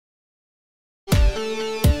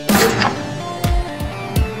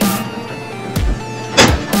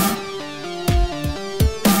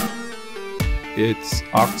It's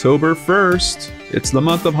October 1st. It's the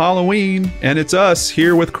month of Halloween, and it's us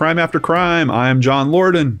here with Crime After Crime. I'm John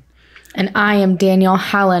Lordan. And I am Danelle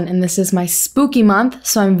Hallan, and this is my spooky month,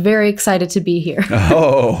 so I'm very excited to be here.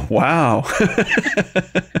 Oh, wow.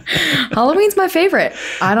 Halloween's my favorite.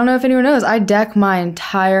 I don't know if anyone knows, I deck my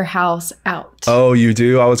entire house out. Oh, you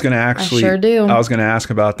do? I was going to I sure do. I was going to ask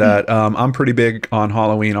about that. I'm pretty big on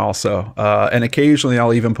Halloween also. And occasionally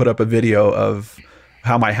I'll even put up a video of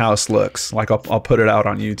how my house looks. Like I'll put it out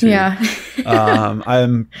on YouTube. Yeah.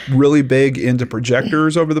 I'm really big into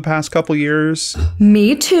projectors over the past couple years.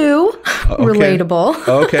 Me too. Okay. Relatable.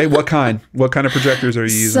 Okay. What kind? What kind of projectors are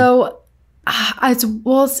you using? So, it's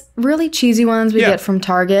really cheesy ones we get from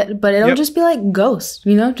Target, but it'll just be like ghosts,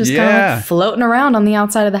 you know, just kind of like floating around on the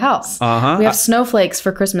outside of the house. We have snowflakes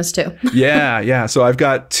for Christmas too. Yeah. So I've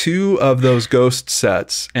got 2 of those ghost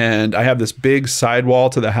sets, and I have this big sidewall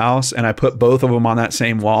to the house, and I put both of them on that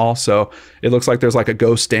same wall. So it looks like there's like a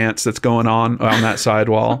ghost dance that's going on that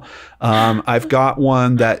sidewall. I've got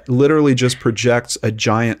one that literally just projects a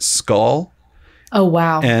giant skull. Oh,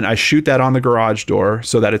 wow. And I shoot that on the garage door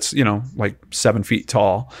so that it's, you know, like 7 feet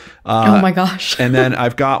tall. Oh my gosh. And then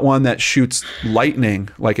I've got one that shoots lightning,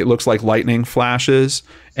 like it looks like lightning flashes.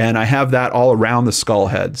 And I have that all around the skull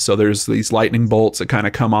head. So there's these lightning bolts that kind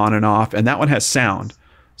of come on and off. And that one has sound.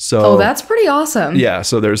 So that's pretty awesome. Yeah.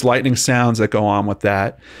 So there's lightning sounds that go on with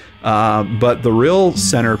that. But the real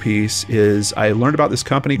centerpiece is I learned about this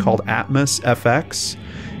company called Atmos FX.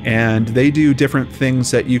 And they do different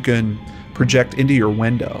things that you can project into your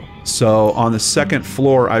window. So on the second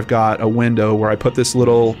floor, I've got a window where I put this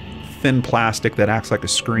little thin plastic that acts like a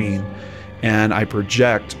screen, and I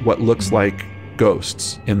project what looks like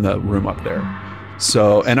ghosts in the room up there.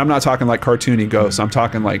 So, and I'm not talking like cartoony ghosts. I'm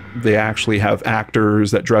talking like they actually have actors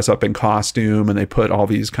that dress up in costume and they put all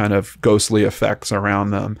these kind of ghostly effects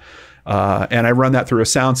around them. And I run that through a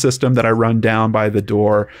sound system that I run down by the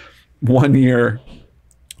door. One year,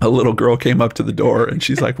 a little girl came up to the door and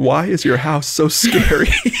she's like, "Why is your house so scary?"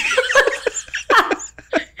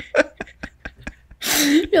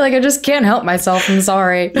 You're like, I just can't help myself. I'm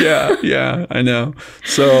sorry. Yeah, I know.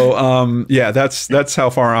 So, that's how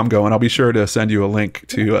far I'm going. I'll be sure to send you a link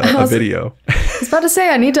to a video. I was about to say,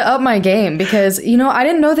 I need to up my game because, you know, I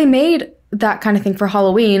didn't know they made that kind of thing for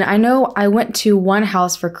Halloween. I know I went to one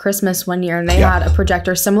house for Christmas one year and they had a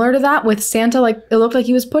projector similar to that with Santa. Like it looked like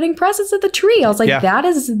he was putting presents at the tree. I was like, that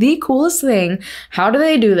is the coolest thing. How do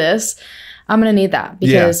they do this? I'm going to need that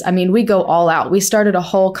because I mean, we go all out. We started a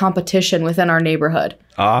whole competition within our neighborhood.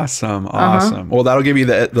 Awesome. Well, that'll give you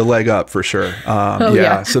the leg up for sure.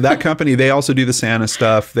 So that company, they also do the Santa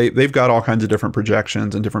stuff. They've got all kinds of different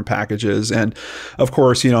projections and different packages. And of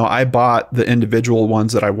course, you know, I bought the individual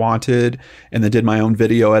ones that I wanted and then did my own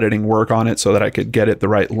video editing work on it so that I could get it the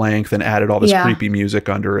right length and added all this creepy music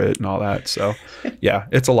under it and all that. So yeah,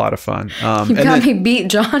 it's a projector. You got me beat,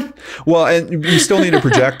 John. Well, and you still need a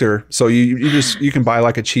projector. So you can buy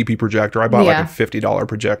like a cheapy projector. I bought like a $50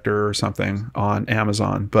 projector or something on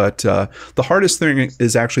Amazon. But the hardest thing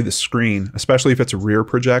is actually the screen, especially if it's rear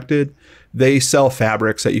projected. They sell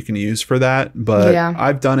fabrics that you can use for that. But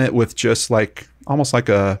I've done it with just like almost like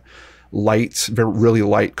a really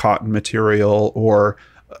light cotton material or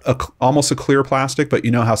almost a clear plastic. But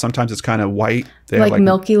you know how sometimes it's kind of white? They like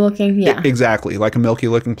milky looking? Yeah. Exactly. Like a milky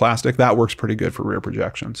looking plastic. That works pretty good for rear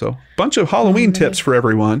projection. So bunch of Halloween tips for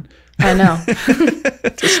everyone. I know.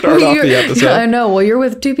 To start off the episode. I know. Well, you're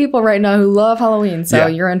with 2 people right now who love Halloween, so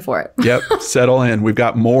you're in for it. Yep. Settle in. We've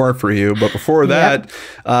got more for you. But before that,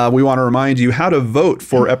 we want to remind you how to vote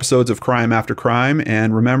for episodes of Crime After Crime.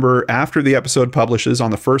 And remember, after the episode publishes on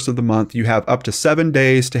the 1st of the month, you have up to 7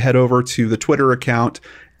 days to head over to the Twitter account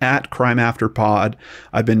 @CrimeAfterPod.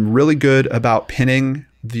 I've been really good about pinning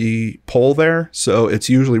the poll there, so it's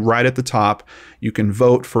usually right at the top. You can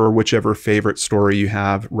vote for whichever favorite story you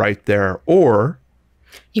have right there, or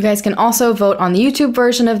you guys can also vote on the YouTube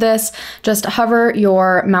version of this. Just hover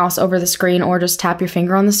your mouse over the screen or just tap your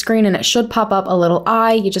finger on the screen and it should pop up a little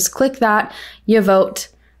eye. You just click that, you vote,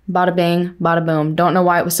 bada bing, bada boom. Don't know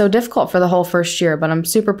why it was so difficult for the whole first year, but I'm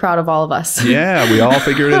super proud of all of us. Yeah, we all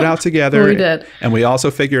figured it out together. We did. And we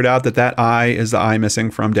also figured out that eye is the eye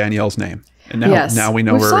missing from Danielle's name. And now we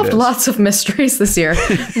know where it is. We've solved lots of mysteries this year.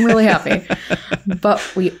 I'm really happy.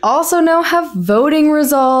 But we also now have voting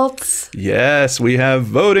results. Yes, we have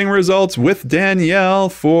voting results with Danielle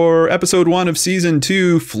for episode 1 of season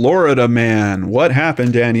 2, Florida Man. What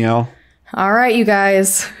happened, Danielle? All right, you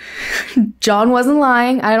guys. John wasn't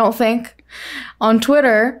lying, I don't think. On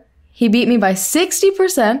Twitter, he beat me by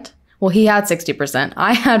 60%, Well, he had 60%.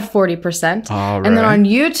 I had 40%. All And then right. on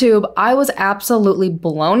YouTube, I was absolutely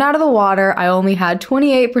blown out of the water. I only had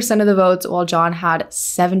 28% of the votes, while John had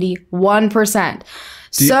 71%.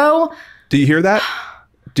 Do you hear that?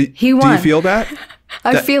 He won. Do you feel that?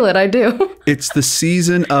 I feel it. I do. It's the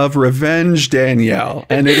season of revenge, Danielle,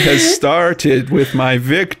 and it has started with my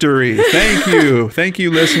victory. Thank you. Thank you,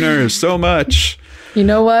 listeners, so much. You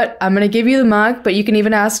know what? I'm going to give you the mug, but you can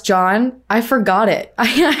even ask John. I forgot it. I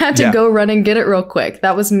had to go run and get it real quick.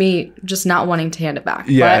 That was me just not wanting to hand it back.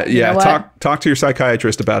 Yeah, but you know what? Talk to your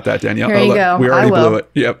psychiatrist about that, Danielle. Here you go. We already blew it.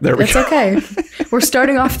 Yep, there we It's go. okay. We're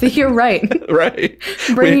starting off the year right. Right.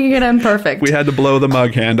 Bringing it in perfect. We had to blow the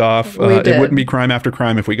mug hand off. We did. It wouldn't be crime after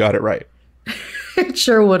crime if we got it right. It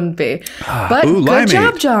sure wouldn't be. But Ooh, good limeade.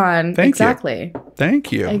 job, John. Thank exactly. you.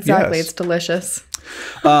 Thank you. Exactly. Yes. It's delicious.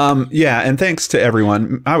 Yeah, and thanks to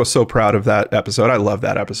everyone. I was so proud of that episode. I love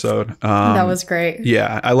that episode. That was great.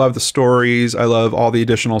 Yeah, I love the stories. I love all the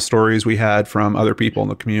additional stories we had from other people in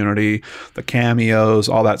the community, the cameos,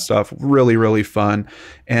 all that stuff. Really, really fun.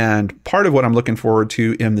 And part of what I'm looking forward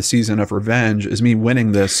to in the season of revenge is me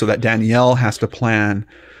winning this so that Danielle has to plan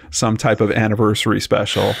some type of anniversary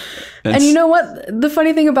special. And you know what? The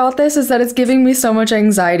funny thing about this is that it's giving me so much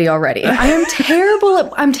anxiety already. I'm terrible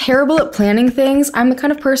at planning things. I'm the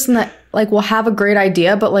kind of person that like will have a great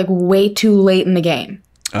idea, but like way too late in the game.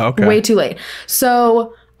 Okay. Way too late.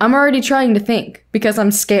 So I'm already trying to think because I'm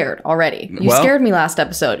scared already. You scared me last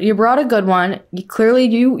episode. You brought a good one.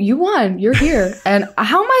 You won. You're here. And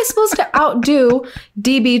how am I supposed to outdo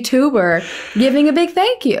DB Tuber giving a big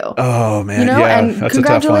thank you? Oh man, You know, yeah, and that's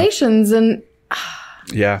congratulations. And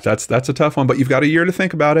Yeah, that's a tough one, but you've got a year to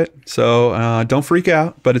think about it. So don't freak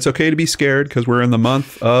out, but it's okay to be scared because we're in the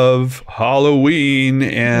month of Halloween.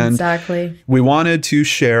 And exactly. we wanted to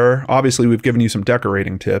share, obviously we've given you some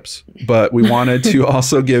decorating tips, but we wanted to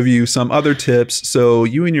also give you some other tips so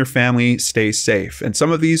you and your family stay safe. And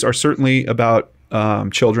some of these are certainly about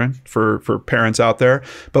children for parents out there,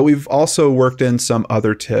 but we've also worked in some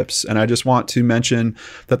other tips. And I just want to mention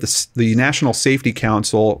that the National Safety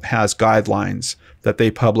Council has guidelines that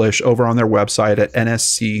they publish over on their website at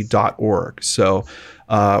nsc.org. So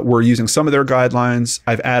we're using some of their guidelines.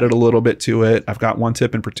 I've added a little bit to it. I've got one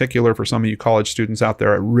tip in particular for some of you college students out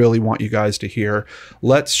there I really want you guys to hear.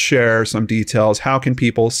 Let's share some details. How can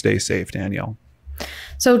people stay safe, Danielle?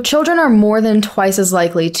 So children are more than twice as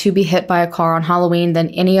likely to be hit by a car on Halloween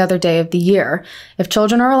than any other day of the year. If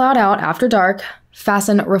children are allowed out after dark,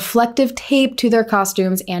 fasten reflective tape to their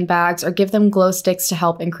costumes and bags or give them glow sticks to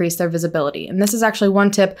help increase their visibility. And this is actually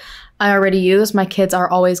one tip I already use. My kids are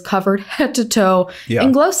always covered head to toe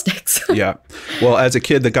in glow sticks. Yeah. Well, as a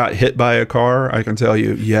kid that got hit by a car, I can tell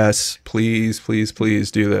you, yes, please, please,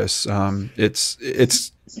 please do this.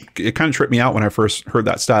 It kind of tripped me out when I first heard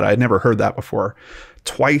that stat. I had never heard that before.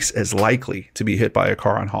 Twice as likely to be hit by a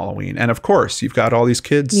car on Halloween. And of course, you've got all these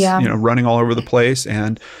kids, running all over the place,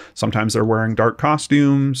 and sometimes they're wearing dark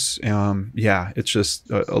costumes. It's just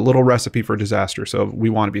a little recipe for disaster. So we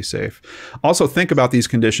want to be safe. Also, think about these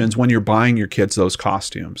conditions when you're buying your kids those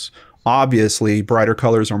costumes. Obviously, brighter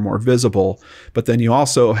colors are more visible, but then you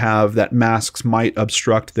also have that masks might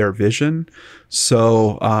obstruct their vision.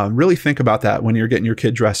 So really think about that when you're getting your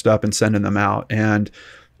kid dressed up and sending them out. And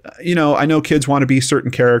I know kids want to be certain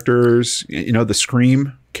characters. The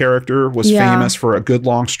Scream character was famous for a good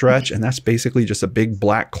long stretch, and that's basically just a big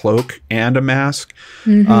black cloak and a mask.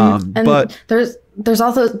 And but there's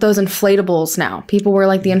also those inflatables now. People wear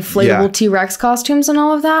like the inflatable T-Rex costumes and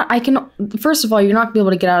all of that. First of all, you're not gonna be able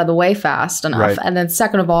to get out of the way fast enough. Right. And then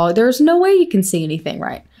second of all, there's no way you can see anything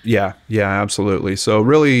right. Yeah, absolutely. So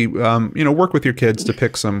really, work with your kids to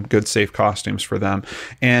pick some good, safe costumes for them.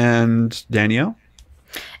 And Danielle?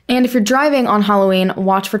 And if you're driving on Halloween,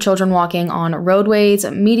 watch for children walking on roadways,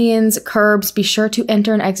 medians, curbs. Be sure to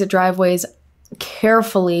enter and exit driveways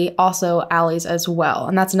carefully, also alleys as well.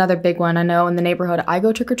 And that's another big one. I know in the neighborhood I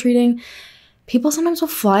go trick-or-treating, people sometimes will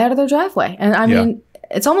fly out of their driveway. And I mean,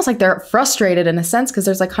 it's almost like they're frustrated in a sense because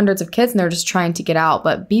there's like hundreds of kids and they're just trying to get out.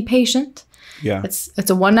 But be patient. Yeah. It's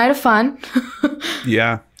a one night of fun.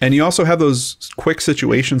 Yeah. And you also have those quick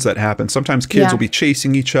situations that happen. Sometimes kids will be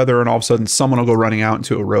chasing each other and all of a sudden someone will go running out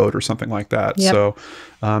into a road or something like that. Yep.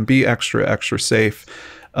 So be extra, extra safe.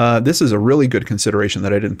 This is a really good consideration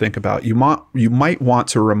that I didn't think about. You might want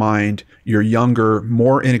to remind your younger,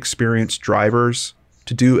 more inexperienced drivers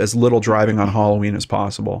to do as little driving on Halloween as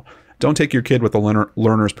possible. Don't take your kid with a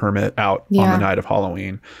learner's permit out on the night of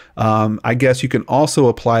Halloween. I guess you can also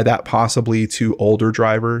apply that possibly to older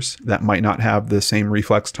drivers that might not have the same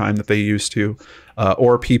reflex time that they used to.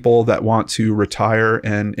 or people that want to retire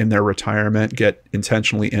and in their retirement get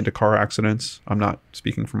intentionally into car accidents. I'm not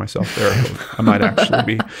speaking for myself there. I might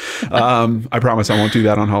actually be. I promise I won't do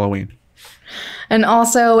that on Halloween. And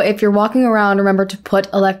also, if you're walking around, remember to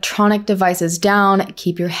put electronic devices down,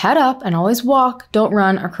 keep your head up, and always walk. Don't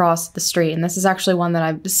run across the street. And this is actually one that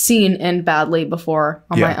I've seen end badly before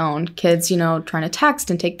on my own. Kids, you know, trying to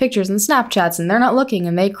text and take pictures and Snapchats, and they're not looking,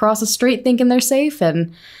 and they cross the street thinking they're safe,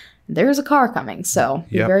 and there's a car coming. So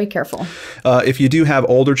be very careful. If you do have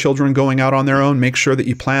older children going out on their own, make sure that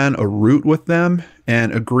you plan a route with them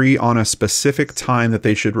and agree on a specific time that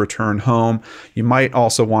they should return home. You might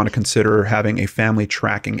also want to consider having a family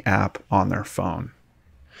tracking app on their phone.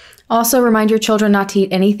 Also, remind your children not to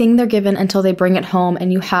eat anything they're given until they bring it home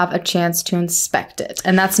and you have a chance to inspect it.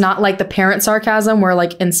 And that's not like the parent sarcasm where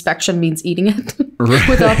like inspection means eating it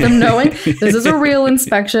without them knowing. This is a real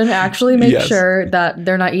inspection. Actually make sure that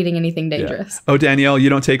they're not eating anything dangerous. Oh, Danielle, you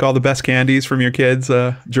don't take all the best candies from your kids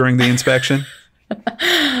during the inspection?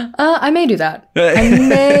 I may do that. I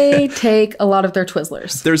may take a lot of their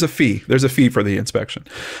Twizzlers. There's a fee. There's a fee for the inspection.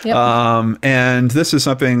 Yep. And this is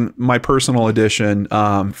something, my personal addition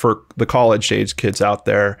for the college age kids out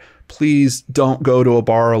there. Please don't go to a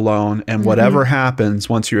bar alone. And whatever happens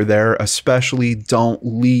once you're there, especially don't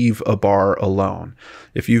leave a bar alone.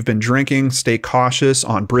 If you've been drinking, stay cautious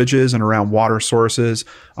on bridges and around water sources.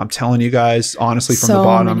 I'm telling you guys, honestly, from the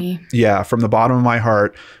bottom, from the bottom of my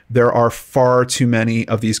heart, there are far too many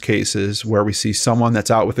of these cases where we see someone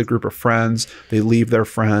that's out with a group of friends, they leave their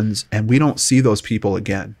friends, and we don't see those people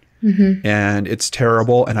again. And it's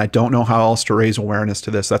terrible. And I don't know how else to raise awareness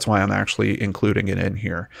to this. That's why I'm actually including it in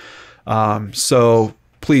here. So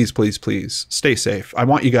please, please, please stay safe. I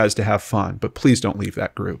want you guys to have fun, but please don't leave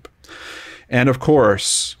that group. And of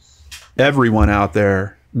course, everyone out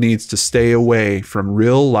there needs to stay away from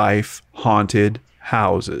real life haunted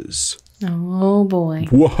houses. Oh boy.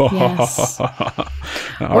 Whoa. Yes.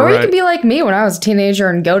 Or you could be like me when I was a teenager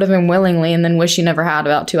and go to them willingly and then wish you never had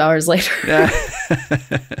about 2 hours later.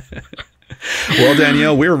 Well,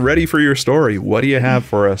 Danielle, we're ready for your story. What do you have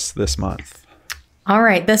for us this month? All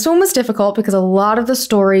right. This one was difficult because a lot of the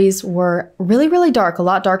stories were really, really dark, a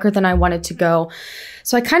lot darker than I wanted to go.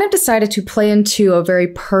 So I kind of decided to play into a very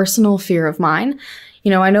personal fear of mine. You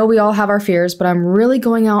know, I know we all have our fears, but I'm really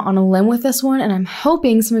going out on a limb with this one, and I'm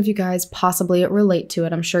hoping some of you guys possibly relate to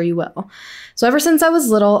it. I'm sure you will. So ever since I was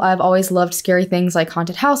little, I've always loved scary things like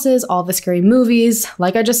haunted houses, all the scary movies.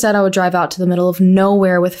 Like I just said, I would drive out to the middle of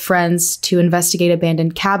nowhere with friends to investigate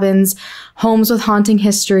abandoned cabins, homes with haunting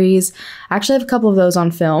histories. I actually have a couple of those on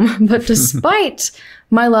film, but despite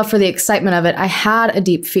my love for the excitement of it, I had a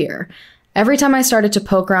deep fear. Every time I started to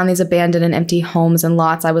poke around these abandoned and empty homes and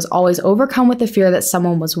lots, I was always overcome with the fear that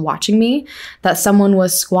someone was watching me, that someone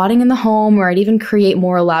was squatting in the home, or I'd even create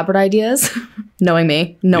more elaborate ideas. Knowing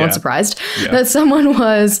me, no one's surprised. That someone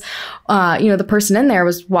was, the person in there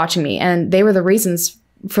was watching me, and they were the reasons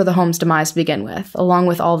for the home's demise to begin with, along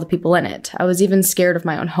with all the people in it. I was even scared of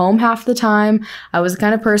my own home half the time. I was the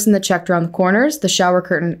kind of person that checked around the corners. The shower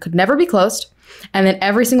curtain could never be closed. And then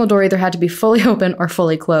every single door either had to be fully open or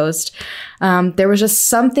fully closed. There was just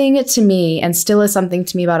something to me, and still is something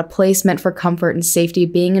to me, about a place meant for comfort and safety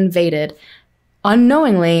being invaded.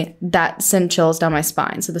 Unknowingly, that sent chills down my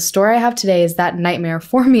spine. So the story I have today is that nightmare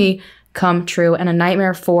for me come true, and a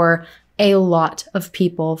nightmare for a lot of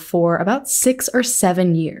people for about 6 or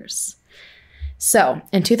 7 years. So,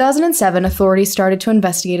 in 2007, authorities started to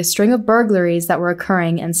investigate a string of burglaries that were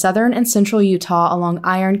occurring in southern and central Utah along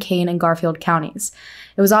Iron, Kane, and Garfield counties.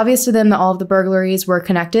 It was obvious to them that all of the burglaries were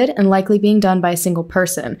connected and likely being done by a single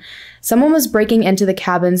person. Someone was breaking into the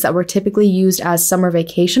cabins that were typically used as summer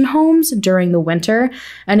vacation homes during the winter,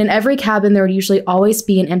 and in every cabin there would usually always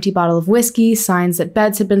be an empty bottle of whiskey, signs that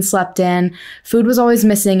beds had been slept in, food was always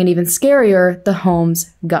missing, and even scarier, the home's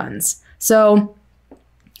guns. So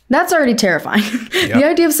that's already terrifying. The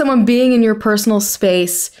idea of someone being in your personal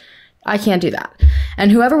space, I can't do that.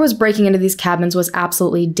 And whoever was breaking into these cabins was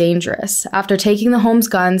absolutely dangerous. After taking the home's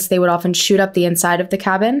guns, they would often shoot up the inside of the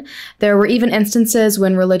cabin. There were even instances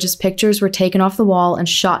when religious pictures were taken off the wall and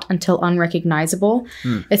shot until unrecognizable.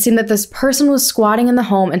 It seemed that this person was squatting in the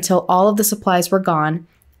home until all of the supplies were gone,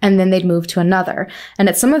 and then they'd move to another. And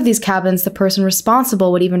at some of these cabins, the person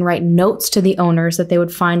responsible would even write notes to the owners that they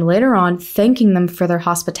would find later on, thanking them for their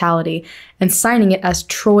hospitality and signing it as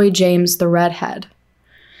Troy James the Redhead.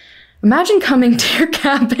 Imagine coming to your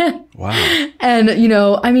cabin. Wow. And,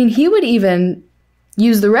 he would even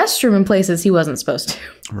use the restroom in places he wasn't supposed to.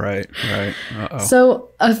 Right. Uh-oh. So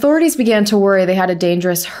authorities began to worry they had a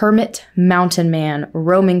dangerous hermit mountain man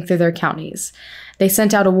roaming through their counties. They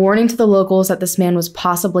sent out a warning to the locals that this man was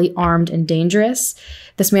possibly armed and dangerous.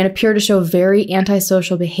 This man appeared to show very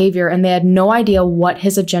antisocial behavior, and they had no idea what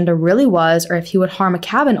his agenda really was or if he would harm a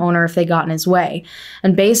cabin owner if they got in his way.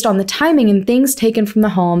 And based on the timing and things taken from the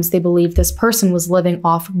homes, they believed this person was living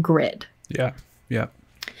off grid. Yeah. Yeah.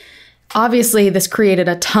 Obviously, this created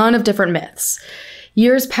a ton of different myths.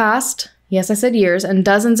 Years passed. Yes, I said years, and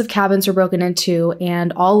dozens of cabins were broken into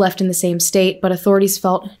and all left in the same state, but authorities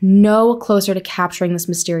felt no closer to capturing this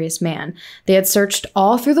mysterious man. They had searched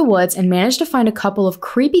all through the woods and managed to find a couple of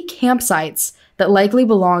creepy campsites that likely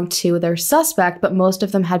belonged to their suspect, but most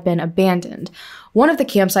of them had been abandoned. One of the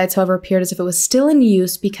campsites, however, appeared as if it was still in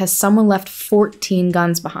use because someone left 14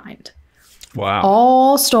 guns behind. Wow.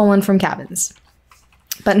 All stolen from cabins.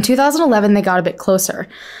 But in 2011, they got a bit closer.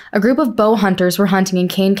 A group of bow hunters were hunting in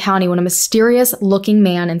Kane County when a mysterious-looking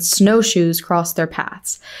man in snowshoes crossed their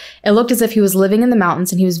paths. It looked as if he was living in the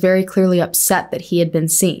mountains, and he was very clearly upset that he had been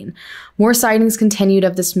seen. More sightings continued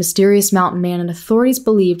of this mysterious mountain man, and authorities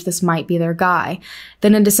believed this might be their guy.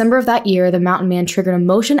 Then in December of that year, the mountain man triggered a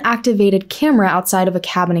motion-activated camera outside of a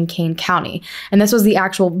cabin in Kane County. And this was the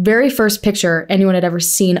actual very first picture anyone had ever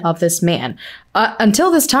seen of this man.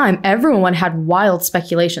 Until this time, everyone had wild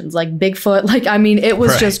speculations, like Bigfoot. It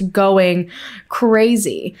was just going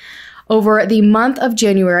crazy. Over the month of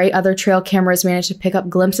January, other trail cameras managed to pick up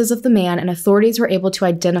glimpses of the man, and authorities were able to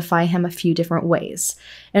identify him a few different ways.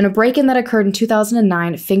 In a break-in that occurred in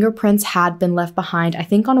 2009, fingerprints had been left behind, I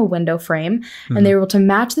think on a window frame, and they were able to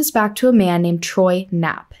match this back to a man named Troy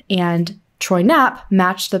Knapp. And Troy Knapp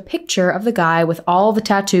matched the picture of the guy with all the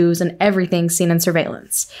tattoos and everything seen in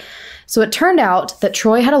surveillance. So it turned out that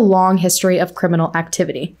Troy had a long history of criminal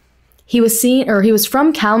activity. He was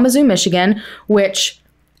from Kalamazoo, Michigan, which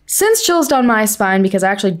sends chills down my spine because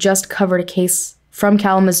I actually just covered a case from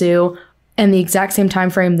Kalamazoo in the exact same time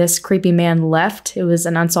frame this creepy man left. It was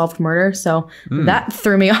an unsolved murder, so that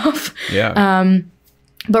threw me off. Yeah.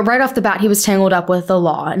 But right off the bat, he was tangled up with the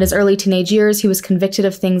law. In his early teenage years, he was convicted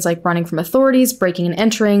of things like running from authorities, breaking and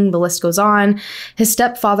entering, the list goes on. His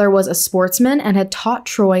stepfather was a sportsman and had taught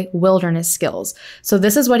Troy wilderness skills. So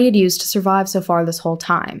this is what he had used to survive so far this whole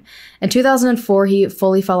time. In 2004, he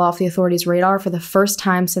fully fell off the authorities' radar for the first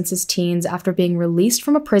time since his teens after being released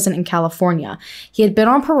from a prison in California. He had been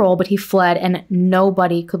on parole, but he fled and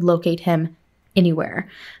nobody could locate him anywhere.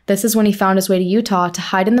 This is when he found his way to Utah to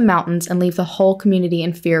hide in the mountains and leave the whole community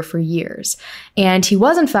in fear for years. And he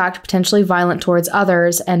was, in fact, potentially violent towards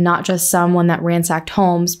others and not just someone that ransacked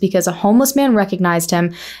homes, because a homeless man recognized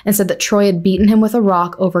him and said that Troy had beaten him with a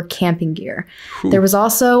rock over camping gear. There was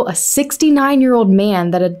also a 69-year-old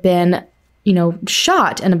man that had been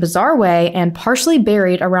shot in a bizarre way and partially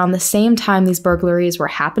buried around the same time these burglaries were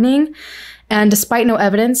happening. And despite no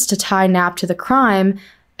evidence to tie Knapp to the crime,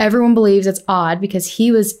 everyone believes it's odd because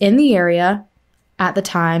he was in the area at the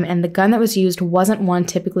time, and the gun that was used wasn't one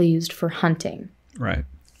typically used for hunting. Right.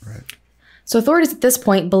 So authorities at this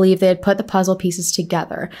point believe they had put the puzzle pieces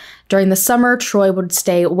together. During the summer, Troy would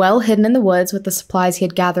stay well hidden in the woods with the supplies he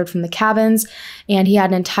had gathered from the cabins, and he had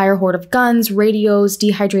an entire hoard of guns, radios,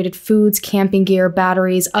 dehydrated foods, camping gear,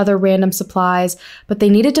 batteries, other random supplies, but they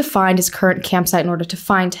needed to find his current campsite in order to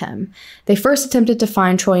find him. They first attempted to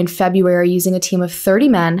find Troy in February using a team of 30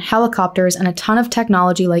 men, helicopters, and a ton of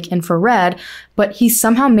technology like infrared, but he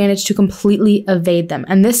somehow managed to completely evade them,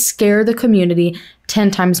 and this scared the community 10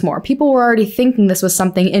 times more. People were already thinking this was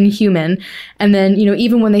something inhuman. And then,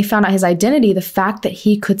 even when they found out his identity, the fact that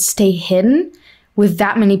he could stay hidden with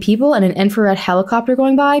that many people and an infrared helicopter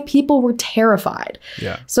going by, people were terrified.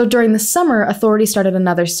 Yeah. So during the summer, authorities started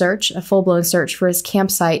another search, a full-blown search for his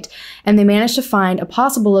campsite, and they managed to find a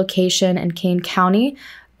possible location in Kane County,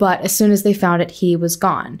 but as soon as they found it, he was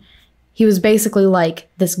gone. He was basically like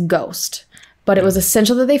this ghost. But it was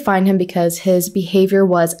essential that they find him because his behavior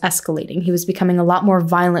was escalating. He was becoming a lot more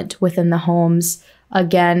violent within the homes.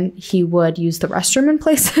 Again, he would use the restroom in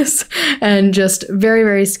places and just very,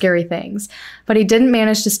 very scary things. But he didn't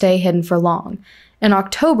manage to stay hidden for long. In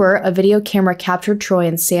October, a video camera captured Troy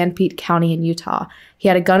in Sanpete County in Utah. He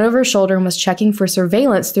had a gun over his shoulder and was checking for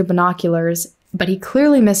surveillance through binoculars, but he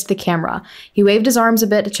clearly missed the camera. He waved his arms a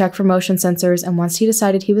bit to check for motion sensors, and once he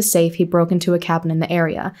decided he was safe, he broke into a cabin in the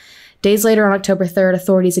area. Days later, on October 3rd,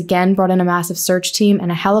 authorities again brought in a massive search team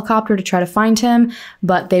and a helicopter to try to find him,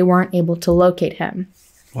 but they weren't able to locate him.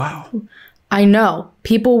 Wow. I know.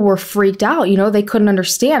 People were freaked out. They couldn't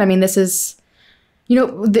understand. I mean, this is,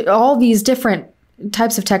 all these different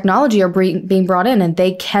types of technology are being brought in, and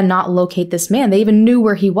they cannot locate this man. They even knew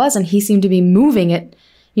where he was, and he seemed to be moving at,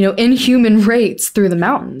 inhuman rates through the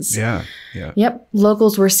mountains. Yeah. Yeah. Yep.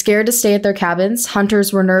 Locals were scared to stay at their cabins.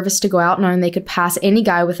 Hunters were nervous to go out, knowing they could pass any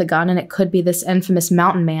guy with a gun, and it could be this infamous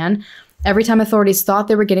mountain man. Every time authorities thought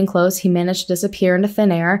they were getting close, he managed to disappear into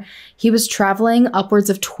thin air. He was traveling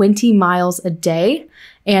upwards of 20 miles a day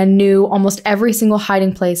and knew almost every single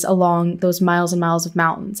hiding place along those miles and miles of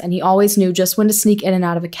mountains. And he always knew just when to sneak in and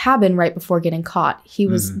out of a cabin right before getting caught. He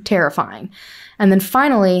was terrifying. And then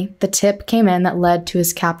finally, the tip came in that led to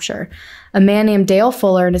his capture. A man named Dale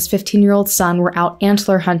Fuller and his 15-year-old son were out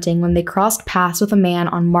antler hunting when they crossed paths with a man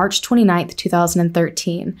on March 29th,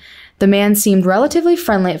 2013. The man seemed relatively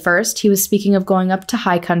friendly at first. He was speaking of going up to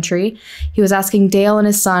high country. He was asking Dale and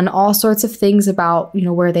his son all sorts of things about,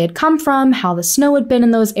 where they had come from, how the snow had been in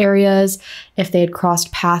those areas, if they had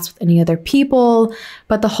crossed paths with any other people.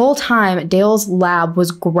 But the whole time, Dale's lab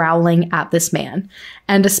was growling at this man.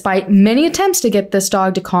 And despite many attempts to get this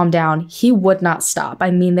dog to calm down, he would not stop. I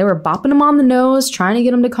mean, they were bopping him on the nose, trying to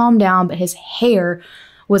get him to calm down, but his hair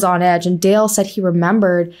was on edge. And Dale said he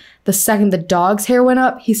remembered the second the dog's hair went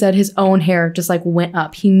up, he said his own hair just went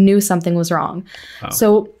up. He knew something was wrong. Oh.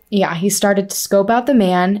 So yeah, he started to scope out the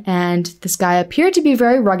man, and this guy appeared to be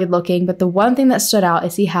very rugged looking, but the one thing that stood out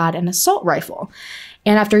is he had an assault rifle.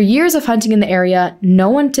 And after years of hunting in the area, no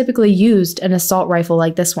one typically used an assault rifle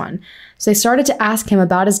like this one. So they started to ask him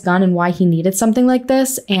about his gun and why he needed something like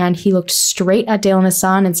this, and he looked straight at Dale and his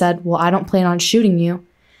son and said, "Well, I don't plan on shooting you."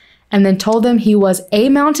 And then told them he was a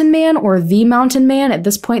mountain man or the mountain man. At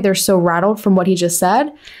this point, they're so rattled from what he just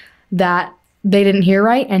said that they didn't hear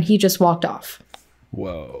right, and he just walked off.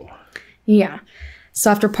 Whoa. Yeah. So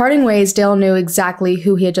after parting ways, Dale knew exactly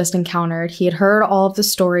who he had just encountered. He had heard all of the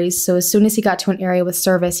stories, so as soon as he got to an area with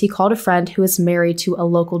service, he called a friend who was married to a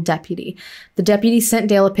local deputy. The deputy sent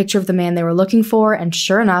Dale a picture of the man they were looking for, and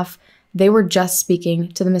sure enough, they were just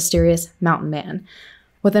speaking to the mysterious mountain man.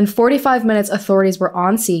 Within 45 minutes, authorities were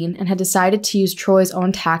on scene and had decided to use Troy's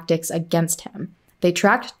own tactics against him. They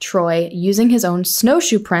tracked Troy using his own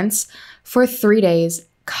snowshoe prints for 3 days,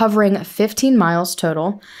 covering 15 miles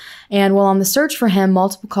total. And while on the search for him,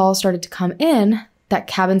 multiple calls started to come in that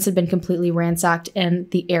cabins had been completely ransacked in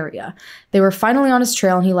the area. They were finally on his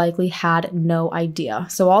trail, and he likely had no idea.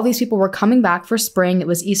 So all these people were coming back for spring. It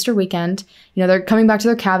was Easter weekend. They're coming back to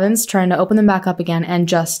their cabins, trying to open them back up again, and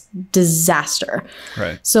just disaster.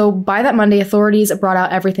 Right. So by that Monday, authorities brought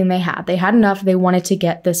out everything they had. They had enough. They wanted to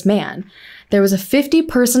get this man. There was a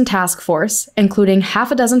 50-person task force, including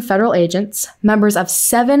half a dozen federal agents, members of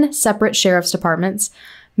 7 separate sheriff's departments,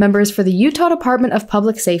 members for the Utah Department of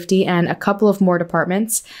Public Safety, and a couple of more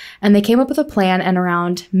departments. And they came up with a plan, and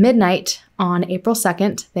around midnight on April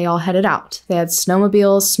 2nd, they all headed out. They had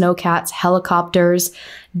snowmobiles, snowcats, helicopters,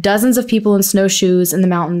 dozens of people in snowshoes in the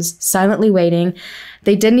mountains silently waiting.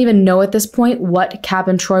 They didn't even know at this point what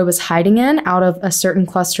cabin Troy was hiding in out of a certain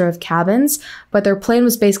cluster of cabins, but their plan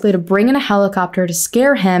was basically to bring in a helicopter to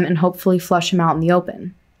scare him and hopefully flush him out in the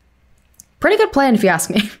open. Pretty good plan, if you ask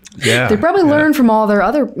me. Yeah. They probably learned from all their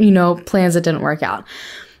other, plans that didn't work out.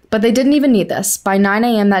 But they didn't even need this. By 9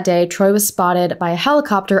 a.m. that day, Troy was spotted by a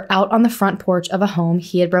helicopter out on the front porch of a home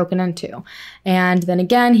he had broken into. And then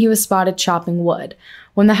again, he was spotted chopping wood.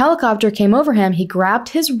 When the helicopter came over him, he grabbed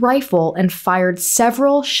his rifle and fired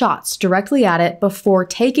several shots directly at it before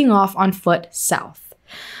taking off on foot south.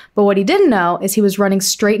 But what he didn't know is he was running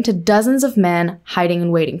straight into dozens of men hiding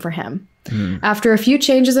and waiting for him. After a few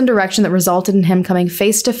changes in direction that resulted in him coming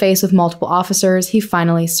face to face with multiple officers, he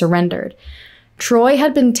finally surrendered. Troy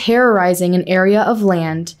had been terrorizing an area of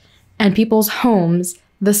land and people's homes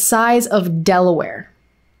the size of Delaware.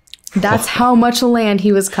 That's how much land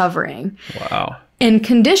he was covering. Wow. In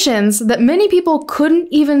conditions that many people couldn't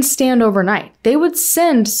even stand overnight. They would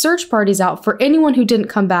send search parties out for anyone who didn't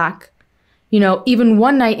come back, even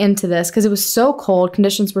one night into this, because it was so cold,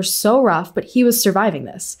 conditions were so rough, but he was surviving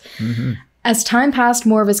this. Mm-hmm. As time passed,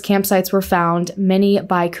 more of his campsites were found, many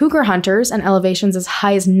by cougar hunters, and elevations as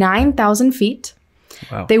high as 9,000 feet.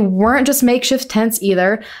 Wow. They weren't just makeshift tents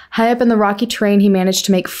either. High up in the rocky terrain, he managed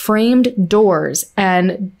to make framed doors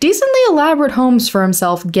and decently elaborate homes for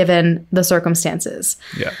himself, given the circumstances.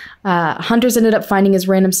 Yeah. Hunters ended up finding his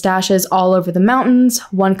random stashes all over the mountains.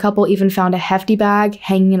 One couple even found a hefty bag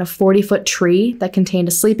hanging in a 40-foot tree that contained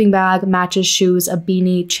a sleeping bag, matches, shoes, a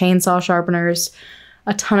beanie, chainsaw sharpeners,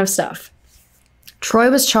 a ton of stuff. Troy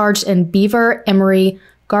was charged in Beaver, Emery,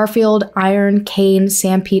 Garfield, Iron, Kane,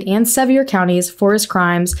 Sanpete, and Sevier counties for his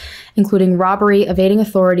crimes, including robbery, evading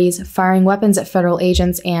authorities, firing weapons at federal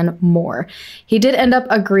agents, and more. He did end up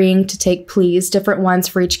agreeing to take pleas, different ones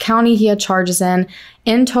for each county he had charges in.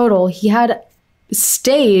 In total, he had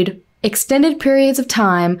stayed extended periods of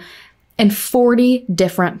time in 40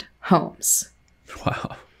 different homes.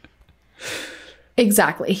 Wow.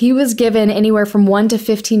 Exactly. He was given anywhere from 1 to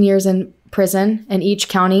 15 years in prison in each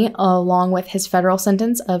county, along with his federal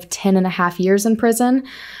sentence of 10 and a half years in prison.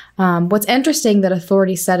 What's interesting that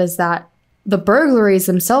authorities said is that the burglaries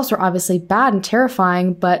themselves were obviously bad and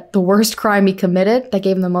terrifying, but the worst crime he committed that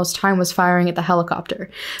gave him the most time was firing at the helicopter.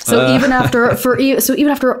 So even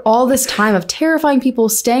after all this time of terrifying people,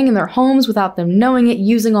 staying in their homes without them knowing it,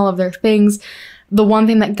 using all of their things, the one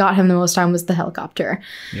thing that got him the most time was the helicopter.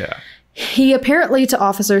 Yeah. He apparently, to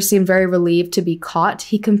officers, seemed very relieved to be caught.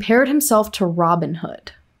 He compared himself to Robin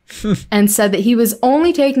Hood and said that he was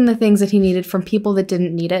only taking the things that he needed from people that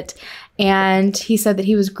didn't need it. And he said that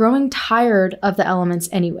he was growing tired of the elements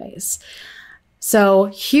anyways. So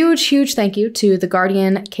huge thank you to The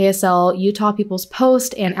Guardian, KSL, Utah People's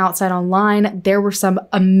Post, and Outside Online. There were some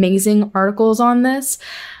amazing articles on this.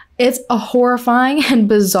 It's a horrifying and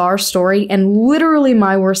bizarre story and literally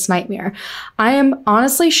my worst nightmare. I am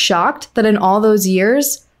honestly shocked that in all those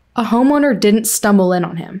years, a homeowner didn't stumble in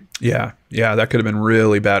on him. Yeah, that could have been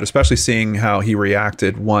really bad, especially seeing how he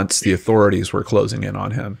reacted once the authorities were closing in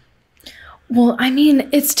on him. Well, I mean,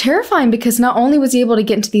 it's terrifying because not only was he able to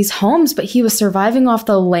get into these homes, but he was surviving off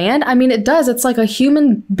the land. I mean, it's like a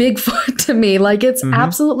human Bigfoot to me. Like, it's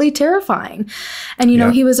absolutely terrifying. And, you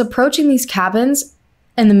know, he was approaching these cabins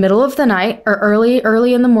in the middle of the night or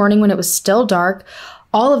early in the morning when it was still dark.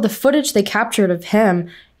 All of the footage they captured of him,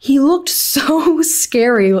 he looked so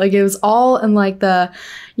scary. Like, it was all in like the,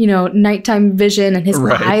 you know, nighttime vision, and his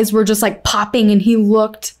eyes were just like popping, and he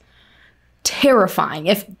looked terrifying.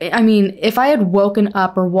 If I had woken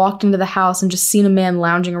up or walked into the house and just seen a man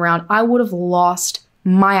lounging around, I would have lost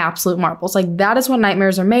my absolute marbles. Like, that is what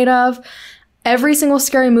nightmares are made of. Every single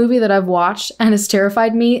scary movie that I've watched and has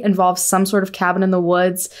terrified me involves some sort of cabin in the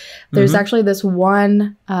woods. There's actually this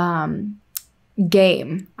one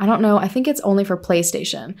game. I don't know. I think it's only for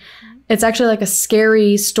PlayStation. It's actually like a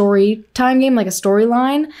scary story time game, like a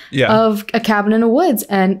storyline of a cabin in the woods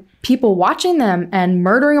and people watching them and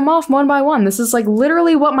murdering them off one by one. This is like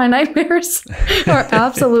literally what my nightmares are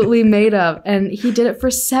absolutely made of. And he did it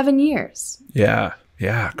for 7 years. Yeah.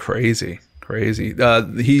 Crazy.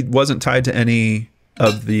 He wasn't tied to any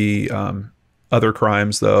of the other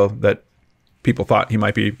crimes, though, that people thought he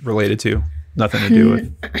might be related to. Nothing to do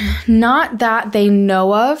with. Not that they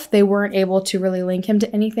know of. They weren't able to really link him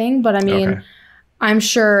to anything. But I mean, I'm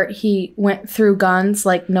sure he went through guns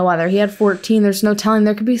like no other. He had 14. There's no telling.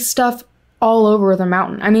 There could be stuff all over the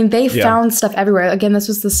mountain. I mean, they found stuff everywhere. Again, this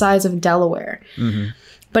was the size of Delaware.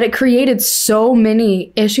 But it created so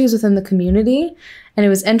many issues within the community. And it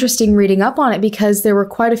was interesting reading up on it because there were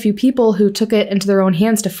quite a few people who took it into their own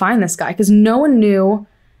hands to find this guy because no one knew,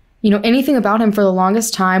 you know, anything about him for the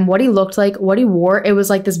longest time, what he looked like, what he wore. It was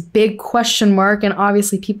like this big question mark, and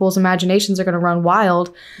obviously people's imaginations are going to run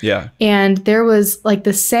wild. Yeah. And there was like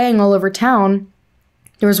this saying all over town.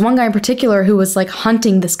 There was one guy in particular who was like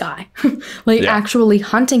hunting this guy, actually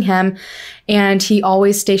hunting him. And he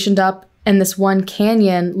always stationed up in this one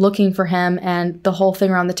canyon looking for him. And the whole thing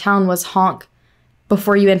around the town was honk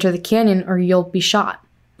before you enter the canyon or you'll be shot.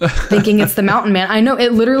 Thinking it's the mountain man. I know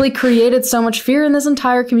it literally created so much fear in this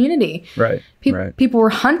entire community. Right. People were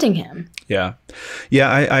hunting him. Yeah.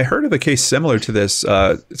 I heard of a case similar to this.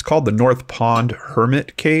 It's called the North Pond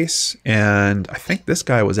Hermit case. And I think this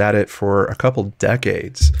guy was at it for a couple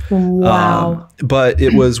decades. Wow. But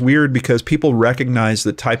it was weird because people recognized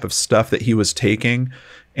the type of stuff that he was taking.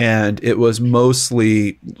 And it was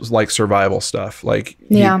mostly like survival stuff. Like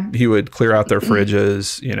he would clear out their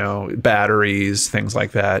fridges, you know, batteries, things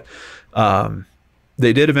like that.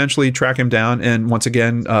 They did eventually track him down. And once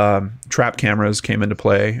again, trap cameras came into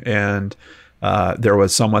play. And there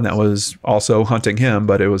was someone that was also hunting him,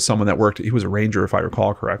 but it was someone that worked. He was a ranger, if I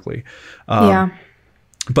recall correctly.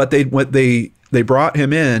 But they brought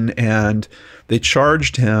him in and they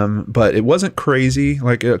charged him, but it wasn't crazy,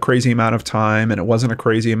 like a crazy amount of time, and it wasn't a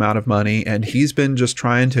crazy amount of money. And he's been just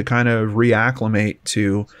trying to kind of reacclimate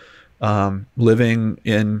to living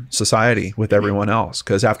in society with everyone else.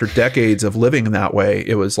 Because after decades of living in that way,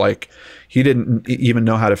 it was like he didn't even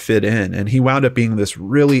know how to fit in. And he wound up being this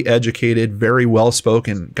really educated, very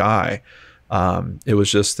well-spoken guy. It was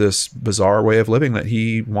just this bizarre way of living that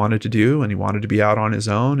he wanted to do, and he wanted to be out on his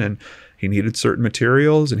own, and he needed certain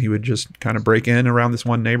materials, and he would just kind of break in around this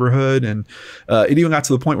one neighborhood. And it even got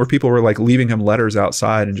to the point where people were like leaving him letters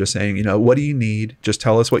outside and just saying, you know, what do you need? Just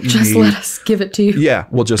tell us what you need. Just let us give it to you. Yeah,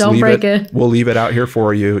 we'll just leave it. We'll leave it out here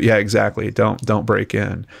for you. Yeah, exactly. Don't break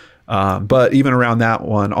in. But even around that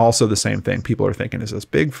one, also the same thing. People are thinking, is this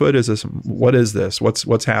Bigfoot? Is this, what is this?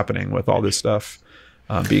 What's happening with all this stuff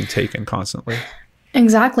being taken constantly?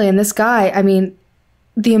 Exactly. And this guy, I mean,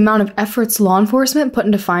 the amount of efforts law enforcement put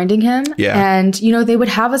into finding him. Yeah. And, you know, they would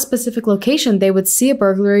have a specific location. They would see a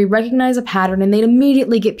burglary, recognize a pattern, and they'd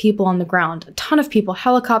immediately get people on the ground. A ton of people,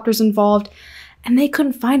 helicopters involved, and they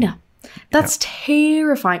couldn't find him. That's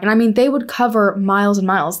terrifying. And I mean, they would cover miles and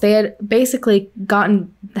miles. They had basically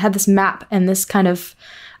had this map and this kind of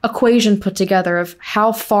equation put together of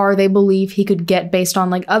how far they believe he could get based on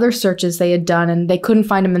like other searches they had done, and they couldn't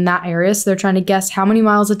find him in that area. So they're trying to guess how many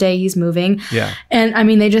miles a day he's moving. Yeah. And I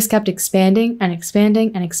mean, they just kept expanding and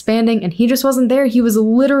expanding and expanding, and he just wasn't there. He was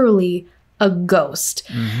literally a ghost.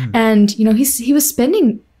 Mm-hmm. And, you know, he was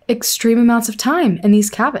spending extreme amounts of time in these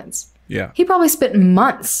cabins. Yeah. He probably spent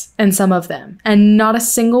months in some of them, and not a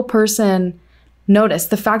single person noticed.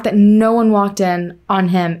 The fact that no one walked in on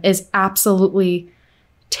him is absolutely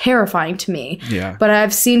terrifying to me. Yeah. But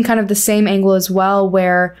I've seen kind of the same angle as well,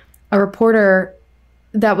 where a reporter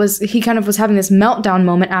he kind of was having this meltdown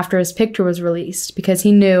moment after his picture was released because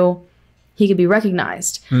he knew he could be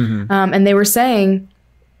recognized. Mm-hmm. And they were saying,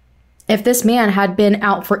 if this man had been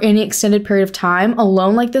out for any extended period of time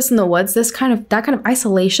alone like this in the woods, that kind of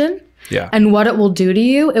isolation, and what it will do to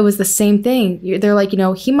you, it was the same thing. They're like, you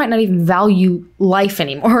know, he might not even value life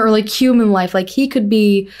anymore, or like human life. Like he could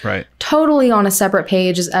be totally on a separate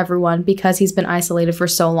page as everyone because he's been isolated for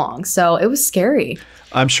so long. So it was scary.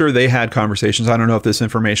 I'm sure they had conversations. I don't know if this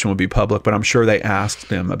information would be public, but I'm sure they asked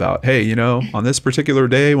him about, hey, you know, on this particular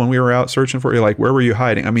day when we were out searching for you, like, where were you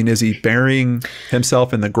hiding? I mean, is he burying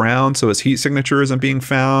himself in the ground so his heat signature isn't being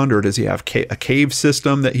found? Or does he have a cave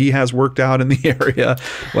system that he has worked out in the area?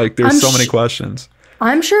 Like, there's so many questions.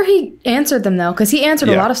 I'm sure he answered them, though, because he answered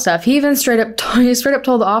a lot of stuff. He even straight up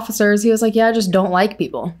told the officers, he was like, yeah, I just don't like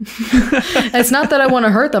people. It's not that I want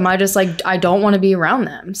to hurt them. I just I don't want to be around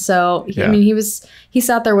them. So, I mean, he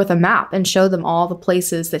sat there with a map and showed them all the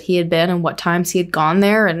places that he had been and what times he had gone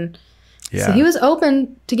there. And so he was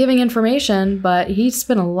open to giving information, but he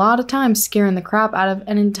spent a lot of time scaring the crap out of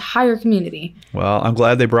an entire community. Well, I'm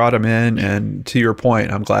glad they brought him in. And to your point,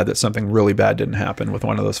 I'm glad that something really bad didn't happen with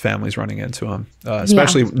one of those families running into him,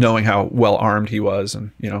 especially knowing how well armed he was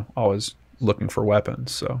and, you know, always looking for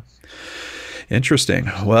weapons. So interesting.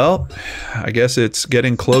 Well, I guess it's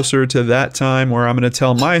getting closer to that time where I'm going to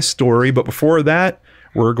tell my story. But before that,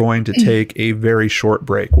 we're going to take a very short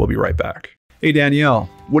break. We'll be right back. Hey, Danielle,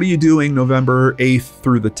 what are you doing November 8th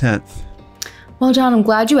through the 10th? Well, John, I'm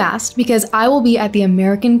glad you asked, because I will be at the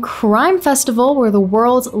American Crime Festival, where the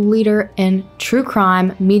world's leader in true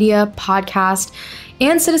crime, media, podcast,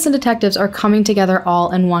 and citizen detectives are coming together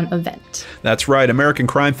all in one event. That's right. American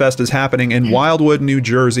Crime Fest is happening in Wildwood, New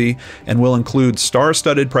Jersey, and will include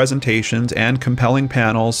star-studded presentations and compelling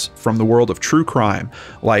panels from the world of true crime,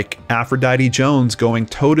 like Aphrodite Jones going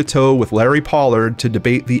toe-to-toe with Larry Pollard to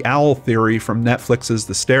debate the owl theory from Netflix's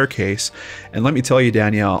The Staircase. And let me tell you,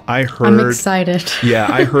 Danielle, I'm excited. Yeah,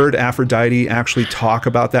 I heard Aphrodite actually talk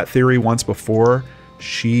about that theory once before.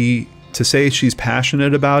 To say she's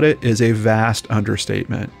passionate about it is a vast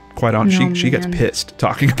understatement. Quite honestly, she gets pissed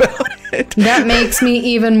talking about it. That makes me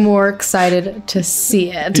even more excited to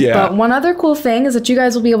see it. Yeah. But one other cool thing is that you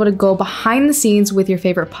guys will be able to go behind the scenes with your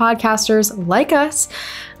favorite podcasters like us,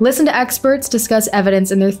 listen to experts discuss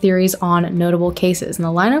evidence and their theories on notable cases. And the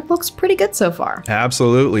lineup looks pretty good so far.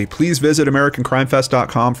 Absolutely. Please visit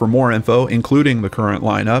AmericanCrimeFest.com for more info, including the current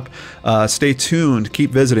lineup. Stay tuned.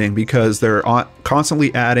 Keep visiting, because they're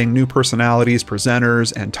constantly adding new personalities,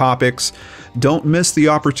 presenters, and topics. Don't miss the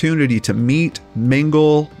opportunity to meet,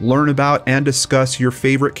 mingle, learn about, and discuss your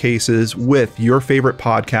favorite cases with your favorite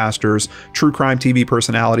podcasters, true crime TV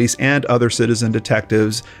personalities, and other citizen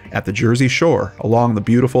detectives at the Jersey Shore along the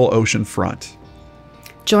beautiful ocean front.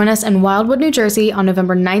 Join us in Wildwood, New Jersey on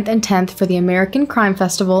November 9th and 10th for the American Crime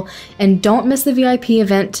Festival, and don't miss the VIP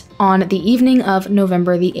event on the evening of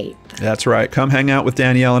November the 8th. That's right. Come hang out with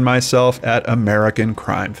Danielle and myself at American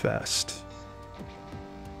Crime Fest.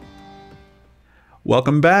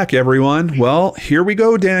 Welcome back, everyone. Well, here we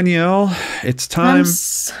go, Danielle. It's time. I'm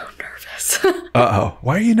so nervous. Uh-oh.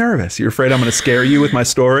 Why are you nervous? You're afraid I'm going to scare you with my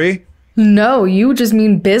story? No, you just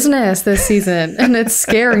mean business this season, and it's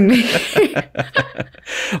scaring me.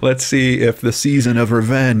 Let's see if the season of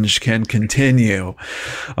revenge can continue.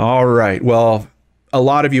 All right. Well, a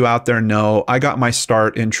lot of you out there know I got my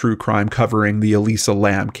start in true crime covering the Elisa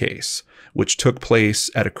Lam case, which took place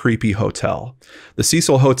at a creepy hotel. The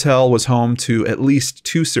Cecil Hotel was home to at least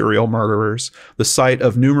 2 serial murderers, the site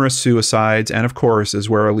of numerous suicides, and of course is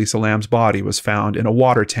where Elisa Lam's body was found in a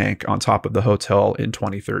water tank on top of the hotel in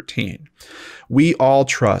 2013. We all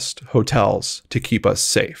trust hotels to keep us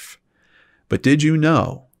safe. But did you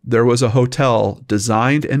know there was a hotel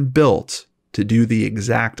designed and built to do the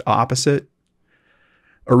exact opposite?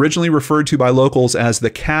 Originally referred to by locals as the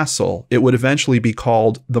castle, it would eventually be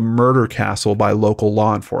called the murder castle by local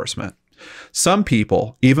law enforcement. Some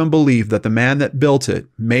people even believe that the man that built it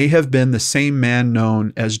may have been the same man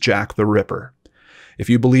known as Jack the Ripper. If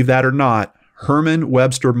you believe that or not, Herman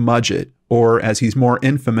Webster Mudgett, or as he's more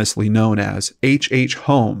infamously known as, H.H.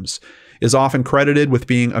 Holmes, is often credited with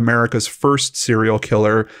being America's first serial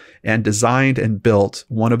killer and designed and built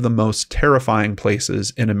one of the most terrifying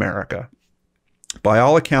places in America. By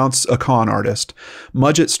all accounts, a con artist,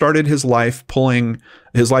 Mudgett started his life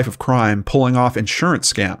of crime pulling off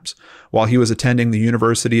insurance scams while he was attending the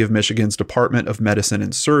University of Michigan's Department of Medicine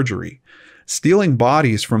and Surgery. Stealing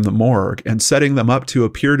bodies from the morgue and setting them up to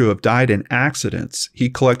appear to have died in accidents, he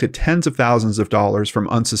collected tens of thousands of dollars from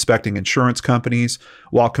unsuspecting insurance companies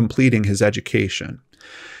while completing his education.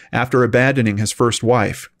 After abandoning his first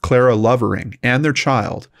wife, Clara Lovering, and their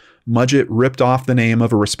child, Mudgett ripped off the name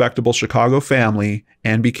of a respectable Chicago family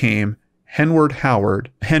and became Henry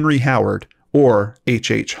Howard, or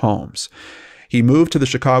H.H. Holmes. He moved to the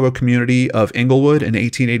Chicago community of Englewood in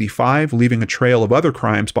 1885, leaving a trail of other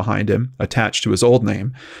crimes behind him attached to his old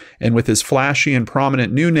name. And with his flashy and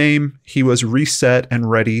prominent new name, he was reset and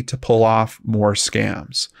ready to pull off more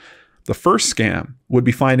scams. The first scam would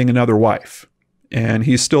be finding another wife, and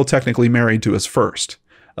he's still technically married to his first.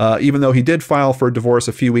 Even though he did file for divorce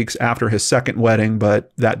a few weeks after his second wedding,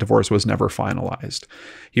 but that divorce was never finalized.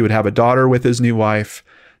 He would have a daughter with his new wife.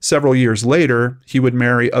 Several years later, he would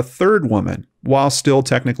marry a third woman while still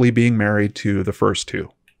technically being married to the first two.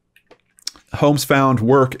 Holmes found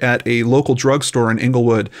work at a local drugstore in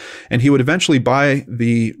Englewood, and he would eventually buy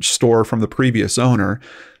the store from the previous owner.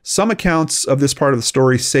 Some accounts of this part of the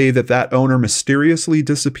story say that that owner mysteriously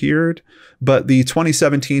disappeared, but the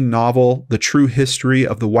 2017 novel, The True History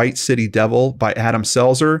of the White City Devil by Adam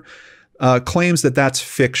Selzer, claims that that's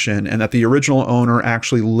fiction and that the original owner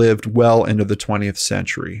actually lived well into the 20th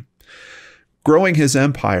century. Growing his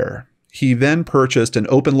empire, he then purchased an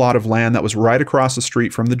open lot of land that was right across the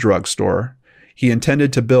street from the drugstore. He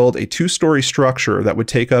intended to build a two-story structure that would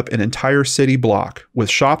take up an entire city block with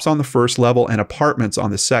shops on the first level and apartments on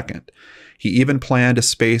the second. He even planned a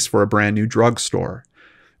space for a brand new drugstore.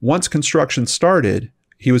 Once construction started,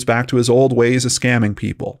 he was back to his old ways of scamming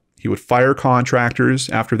people. He would fire contractors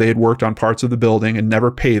after they had worked on parts of the building and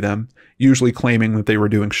never pay them, usually claiming that they were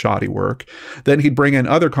doing shoddy work. Then he'd bring in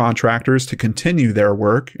other contractors to continue their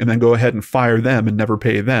work and then go ahead and fire them and never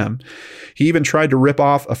pay them. He even tried to rip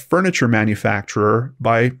off a furniture manufacturer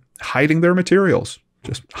by hiding their materials,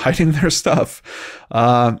 just hiding their stuff.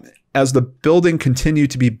 As the building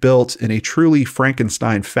continued to be built in a truly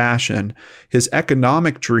Frankenstein fashion, his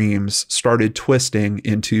economic dreams started twisting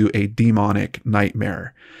into a demonic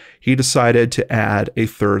nightmare. He decided to add a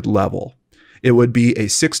third level. It would be a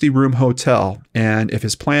 60-room hotel, and if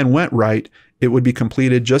his plan went right, it would be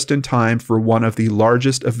completed just in time for one of the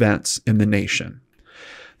largest events in the nation.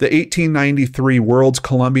 The 1893 World's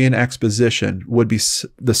Columbian Exposition would be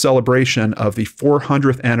the celebration of the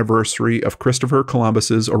 400th anniversary of Christopher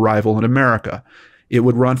Columbus's arrival in America. It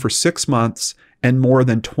would run for 6 months, and more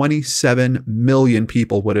than 27 million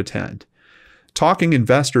people would attend. Talking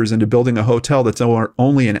investors into building a hotel that's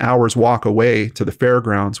only an hour's walk away to the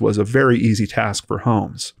fairgrounds was a very easy task for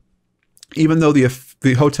Holmes. Even though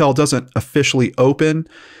the hotel doesn't officially open,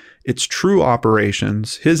 its true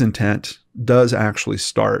operations, his intent, does actually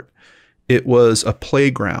start. It was a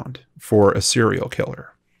playground for a serial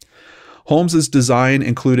killer. Holmes's design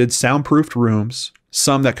included soundproofed rooms,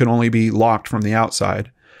 some that could only be locked from the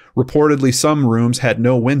outside. Reportedly, some rooms had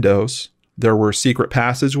no windows. There were secret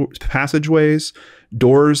passageways,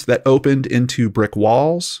 doors that opened into brick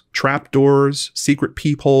walls, trapdoors, secret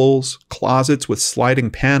peepholes, closets with sliding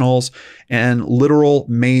panels, and literal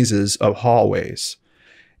mazes of hallways.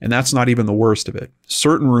 And that's not even the worst of it.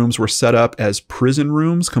 Certain rooms were set up as prison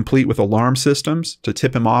rooms, complete with alarm systems to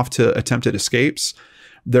tip him off to attempted escapes.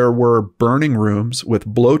 There were burning rooms with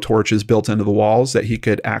blowtorches built into the walls that he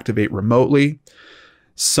could activate remotely.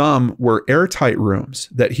 Some were airtight rooms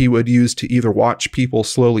that he would use to either watch people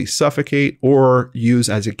slowly suffocate or use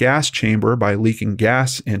as a gas chamber by leaking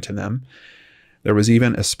gas into them. There was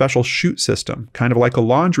even a special chute system, kind of like a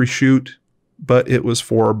laundry chute, but it was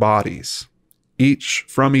for bodies.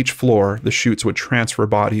 From each floor, the chutes would transfer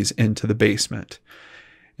bodies into the basement.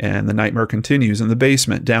 And the nightmare continues in the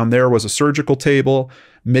basement. Down there was a surgical table,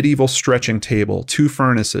 medieval stretching table, 2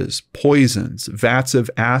 furnaces, poisons, vats of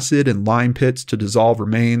acid and lime pits to dissolve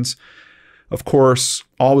remains. Of course,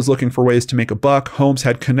 always looking for ways to make a buck, Holmes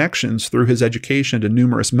had connections through his education to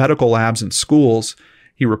numerous medical labs and schools.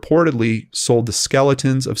 He reportedly sold the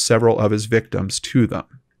skeletons of several of his victims to them.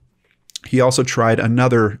 He also tried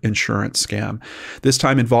another insurance scam, this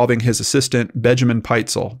time involving his assistant, Benjamin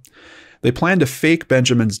Peitzel. They planned to fake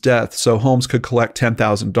Benjamin's death so Holmes could collect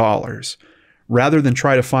 $10,000. Rather than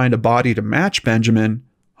try to find a body to match Benjamin,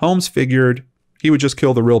 Holmes figured he would just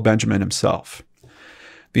kill the real Benjamin himself.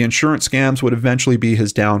 The insurance scams would eventually be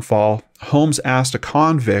his downfall. Holmes asked a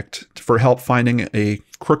convict for help finding a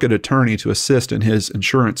crooked attorney to assist in his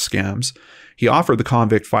insurance scams. He offered the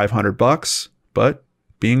convict $500, but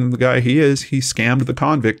being the guy he is, he scammed the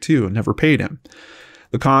convict too and never paid him.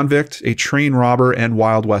 The convict, a train robber and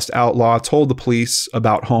Wild West outlaw, told the police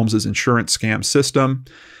about Holmes's insurance scam system.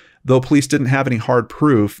 Though police didn't have any hard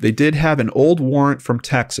proof, they did have an old warrant from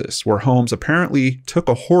Texas where Holmes apparently took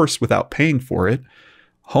a horse without paying for it.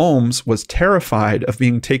 Holmes was terrified of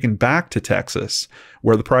being taken back to Texas,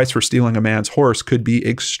 where the price for stealing a man's horse could be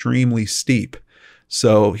extremely steep.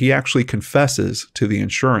 So he actually confesses to the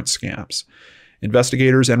insurance scams.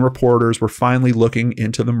 Investigators and reporters were finally looking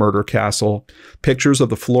into the murder castle. Pictures of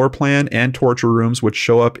the floor plan and torture rooms would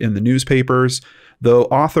show up in the newspapers, though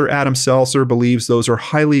author Adam Seltzer believes those are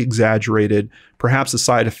highly exaggerated, perhaps a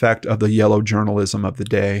side effect of the yellow journalism of the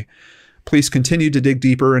day. Police continued to dig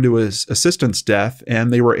deeper into his assistant's death,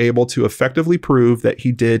 and they were able to effectively prove that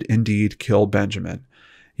he did indeed kill Benjamin.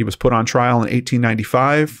 He was put on trial in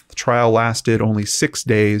 1895. The trial lasted only 6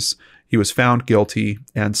 days. He was found guilty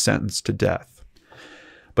and sentenced to death.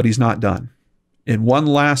 But he's not done. In one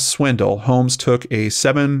last swindle, Holmes took a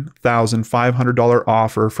 $7,500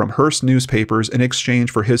 offer from Hearst newspapers in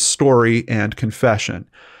exchange for his story and confession.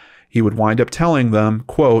 He would wind up telling them,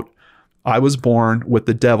 quote, "I was born with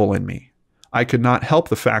the devil in me. I could not help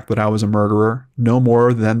the fact that I was a murderer, no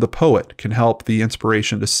more than the poet can help the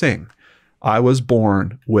inspiration to sing. I was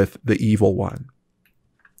born with the evil one."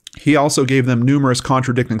 He also gave them numerous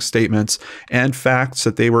contradicting statements and facts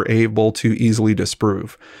that they were able to easily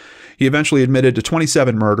disprove. He eventually admitted to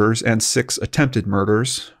 27 murders and 6 attempted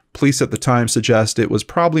murders. Police at the time suggest it was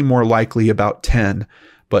probably more likely about 10,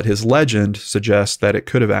 but his legend suggests that it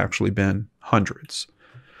could have actually been hundreds.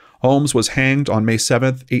 Holmes was hanged on May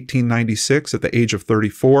 7th, 1896 at the age of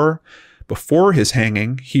 34. Before his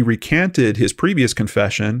hanging, he recanted his previous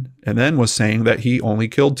confession and then was saying that he only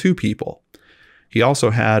killed 2 people. He also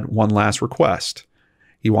had one last request.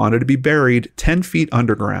 He wanted to be buried 10 feet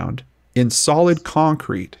underground in solid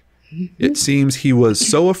concrete. It seems he was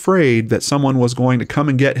so afraid that someone was going to come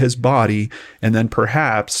and get his body and then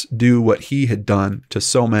perhaps do what he had done to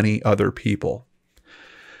so many other people.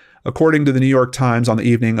 According to the New York Times, on the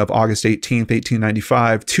evening of August 18th,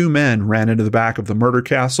 1895, 2 men ran into the back of the murder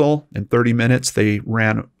castle. In 30 minutes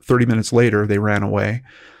later, they ran away.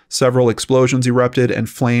 Several explosions erupted and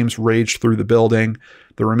flames raged through the building.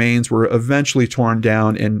 The remains were eventually torn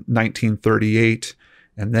down in 1938,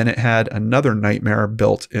 and then it had another nightmare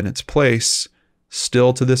built in its place.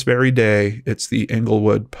 Still to this very day, it's the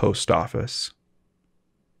Englewood Post Office.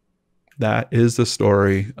 That is the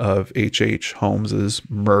story of H.H. Holmes's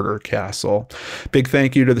murder castle. Big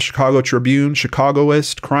thank you to the Chicago Tribune,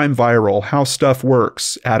 Chicagoist, Crime Viral, How Stuff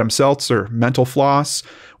Works, Adam Seltzer, Mental Floss,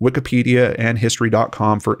 Wikipedia, and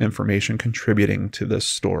History.com for information contributing to this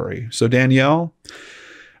story. So Danielle,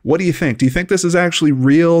 what do you think? Do you think this is actually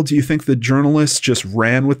real? Do you think the journalists just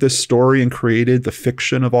ran with this story and created the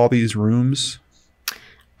fiction of all these rooms?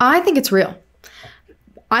 I think it's real.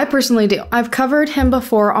 I personally do. I've covered him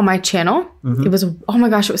before on my channel. Mm-hmm. It was, oh my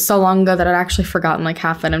gosh, it was so long ago that I'd actually forgotten like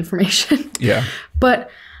half that information. Yeah. But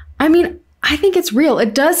I mean, I think it's real.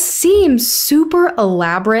 It does seem super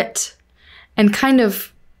elaborate and kind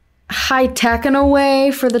of high tech in a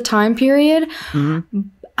way for the time period. Mm-hmm.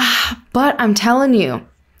 But I'm telling you,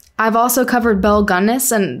 I've also covered Belle Gunness,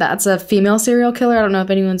 and that's a female serial killer. I don't know if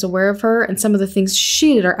anyone's aware of her. And some of the things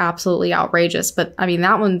she did are absolutely outrageous. But I mean,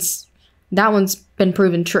 that one's been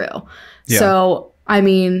proven true. Yeah. So, I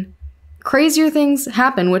mean, crazier things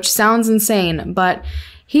happen, which sounds insane, but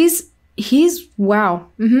he's wow.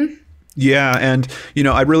 Mm-hmm. Yeah. And, you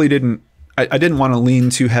know, I didn't want to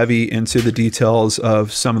lean too heavy into the details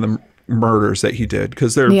of some of the murders that he did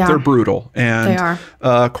because they're brutal. And they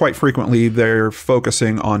are. Quite frequently they're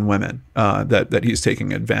focusing on women that he's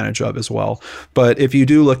taking advantage of as well. But if you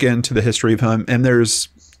do look into the history of him, and there's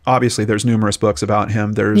numerous books about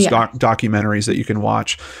him. There's documentaries that you can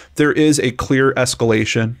watch. There is a clear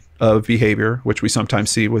escalation of behavior, which we sometimes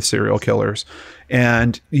see with serial killers.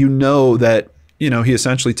 And you know that, you know, he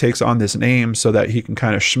essentially takes on this name so that he can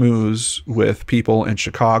kind of schmooze with people in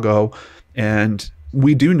Chicago. And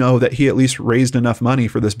we do know that he at least raised enough money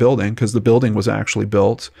for this building because the building was actually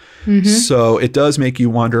built. Mm-hmm. So it does make you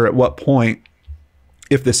wonder at what point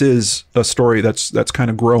if this is a story that's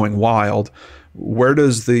kind of growing wild, where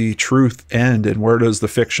does the truth end and where does the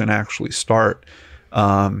fiction actually start?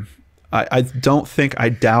 I don't think, I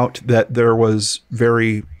doubt that there was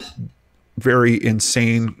very, very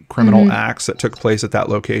insane criminal acts that took place at that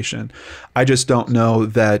location. I just don't know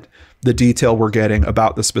that the detail we're getting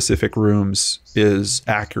about the specific rooms is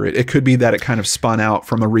accurate. It could be that it kind of spun out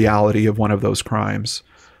from the reality of one of those crimes.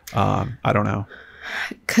 I don't know.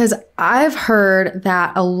 Because I've heard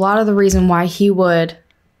that a lot of the reason why he would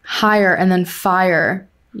hire and then fire,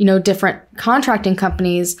 different contracting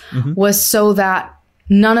companies was so that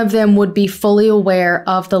none of them would be fully aware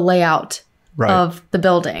of the layout of the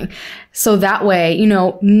building. So that way,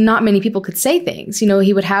 not many people could say things.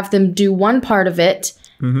 He would have them do one part of it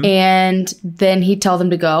and then he'd tell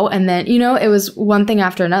them to go. And then, it was one thing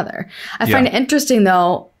after another. I find it interesting,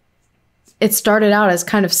 though, it started out as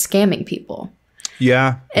kind of scamming people.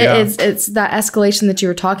 Yeah. It's that escalation that you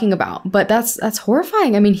were talking about. But that's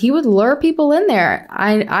horrifying. I mean, he would lure people in there.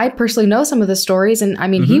 I personally know some of the stories, and I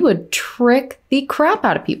mean, he would trick the crap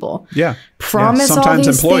out of people. Yeah. Promise sometimes all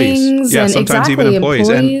these employees. things. Yeah, and sometimes exactly, even employees.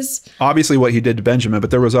 And obviously what he did to Benjamin,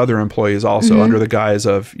 but there was other employees also under the guise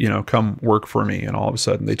of, come work for me. And all of a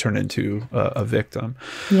sudden they turn into a victim.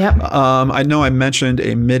 Yep. I know I mentioned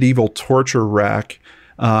a medieval torture rack.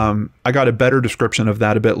 I got a better description of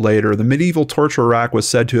that a bit later. The medieval torture rack was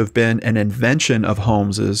said to have been an invention of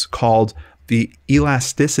Holmes's called the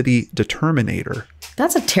elasticity determinator.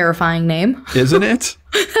 That's a terrifying name. Isn't it?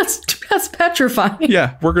 That's petrifying.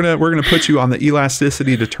 Yeah, we're gonna put you on the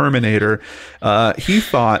elasticity determinator. He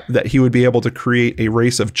thought that he would be able to create a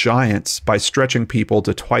race of giants by stretching people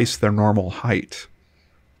to twice their normal height.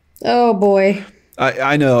 Oh boy.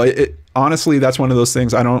 I know. Honestly, that's one of those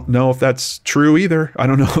things. I don't know if that's true either. I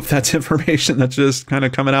don't know if that's information that's just kind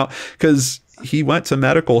of coming out because he went to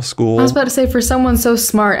medical school. I was about to say, for someone so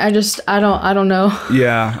smart, I don't know.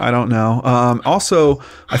 Yeah, I don't know. Also,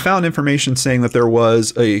 I found information saying that there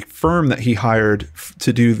was a firm that he hired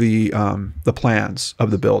to do the plans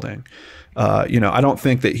of the building. I don't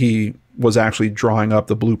think that he was actually drawing up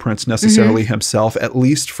the blueprints necessarily himself, at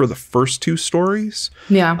least for the first two stories.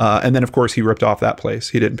 Yeah. And then, of course, he ripped off that place.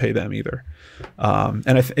 He didn't pay them either.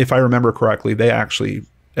 And if I remember correctly, they actually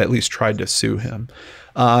at least tried to sue him.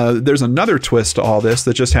 There's another twist to all this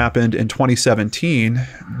that just happened in 2017.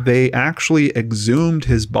 They actually exhumed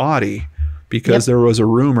his body because there was a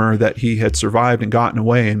rumor that he had survived and gotten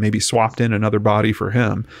away and maybe swapped in another body for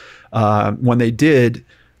him. When they did,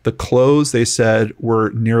 the clothes, they said, were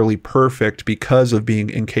nearly perfect because of being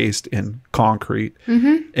encased in concrete.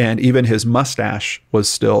 And even his mustache was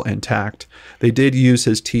still intact. They did use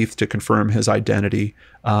his teeth to confirm his identity.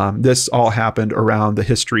 This all happened around the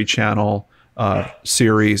History Channel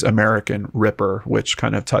series American Ripper, which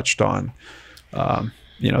kind of touched on,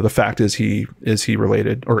 the fact is he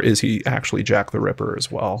related, or is he actually Jack the Ripper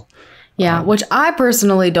as well? Yeah, which I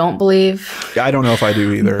personally don't believe. I don't know if I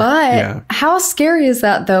do either. But how scary is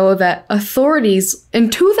that, though, that authorities in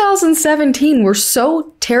 2017 were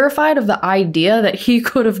so terrified of the idea that he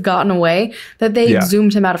could have gotten away that they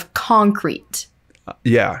exhumed him out of concrete.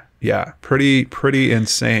 Yeah, pretty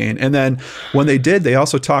insane. And then when they did, they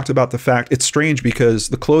also talked about the fact, it's strange because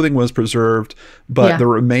the clothing was preserved, but the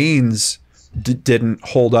remains didn't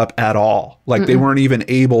hold up at all. Like they weren't even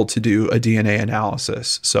able to do a DNA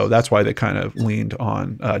analysis. So that's why they kind of leaned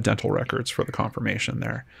on dental records for the confirmation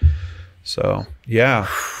there. So, yeah.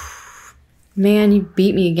 Man, you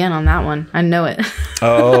beat me again on that one. I know it.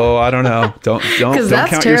 Oh, I don't know. Don't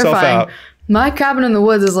count yourself out. My cabin in the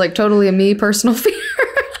woods is like totally a me personal fear.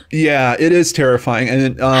 Yeah, it is terrifying.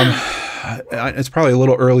 And it's probably a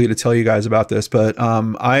little early to tell you guys about this, but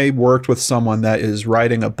I worked with someone that is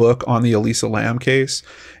writing a book on the Elisa Lam case.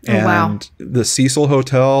 And the Cecil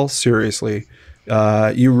Hotel, seriously,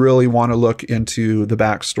 you really want to look into the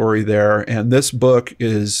backstory there. And this book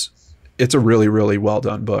it's a really, really well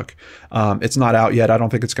done book. It's not out yet. I don't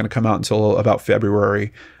think it's going to come out until about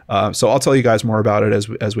February. So I'll tell you guys more about it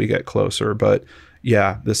as we get closer. But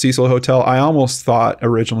yeah, the Cecil Hotel, I almost thought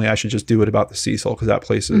originally I should just do it about the Cecil because that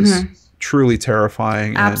place is truly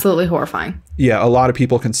terrifying. Absolutely horrifying. Yeah, a lot of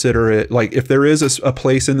people consider it, like, if there is a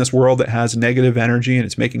place in this world that has negative energy and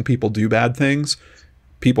it's making people do bad things,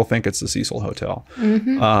 people think it's the Cecil Hotel.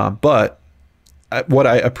 But what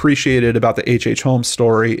I appreciated about the H.H. Holmes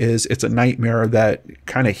story is it's a nightmare that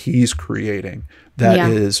kind of he's creating.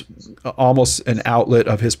 That is almost an outlet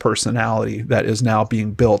of his personality that is now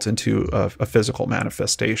being built into a physical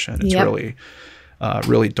manifestation. It's really,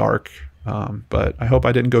 really dark. But I hope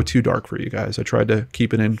I didn't go too dark for you guys. I tried to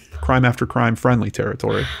keep it in crime after crime friendly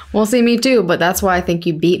territory. Well, see, me too, but that's why I think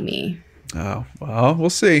you beat me. Oh, well, we'll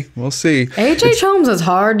see. We'll see. H.H. Holmes is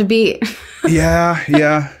hard to beat. Yeah.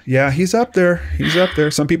 He's up there. He's up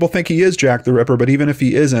there. Some people think he is Jack the Ripper, but even if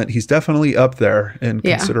he isn't, he's definitely up there in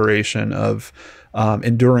consideration of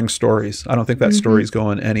enduring stories. I don't think that story's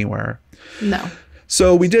going anywhere. No.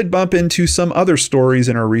 So we did bump into some other stories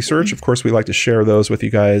in our research. Of course, we like to share those with you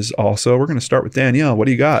guys also. We're going to start with Danielle. What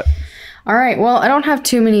do you got? All right. Well, I don't have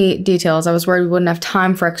too many details. I was worried we wouldn't have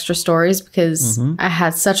time for extra stories because I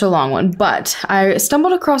had such a long one. But I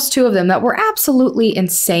stumbled across two of them that were absolutely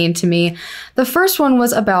insane to me. The first one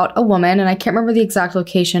was about a woman, and I can't remember the exact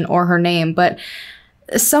location or her name, but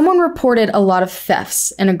someone reported a lot of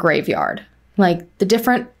thefts in a graveyard. Like the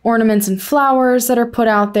different ornaments and flowers that are put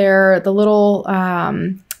out there, the little,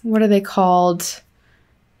 what are they called?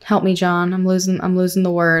 Help me, John. I'm losing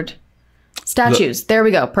the word. Statues. There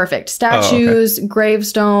we go. Perfect. Statues,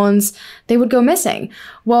 gravestones, they would go missing.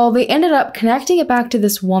 Well, they ended up connecting it back to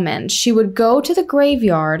this woman. She would go to the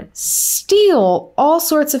graveyard, steal all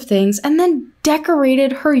sorts of things, and then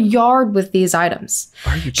decorated her yard with these items.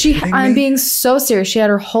 Are you kidding me? I'm being so serious. She had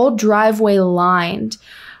her whole driveway lined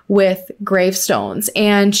with gravestones,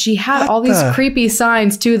 and she had all these creepy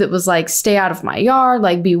signs too that was like, stay out of my yard,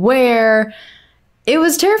 like beware. It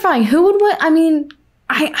was terrifying. Who would want, I mean,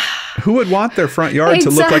 who would want their front yard to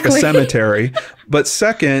look like a cemetery? But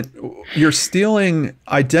second, you're stealing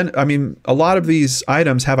I mean, a lot of these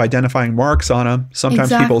items have identifying marks on them,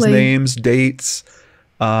 sometimes people's names, dates.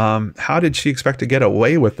 How did she expect to get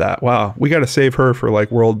away with that? Wow, we got to save her for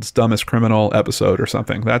like World's Dumbest Criminal episode or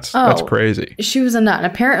something. That's crazy. She was a nut, and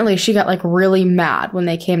apparently she got like really mad when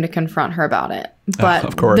they came to confront her about it. But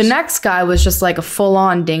of course, the next guy was just like a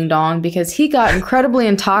full-on ding-dong because he got incredibly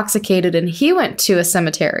intoxicated and he went to a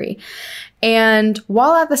cemetery. And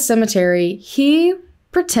while at the cemetery, he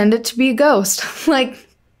pretended to be a ghost. Like,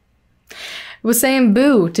 was saying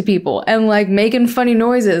boo to people and like making funny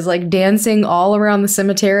noises, like dancing all around the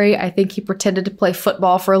cemetery. I think he pretended to play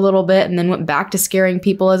football for a little bit and then went back to scaring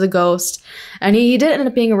people as a ghost. And he did end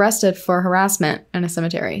up being arrested for harassment in a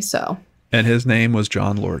cemetery. So. And his name was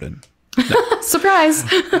John Lordan. No. Surprise.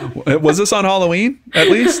 Was this on Halloween at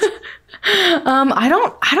least? I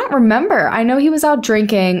don't remember. I know he was out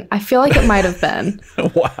drinking. I feel like it might have been.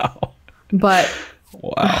 Wow. But.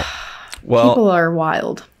 Wow. Well, people are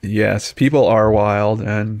wild. Yes, people are wild,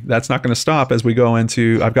 and that's not going to stop as we go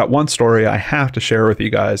into, I've got one story I have to share with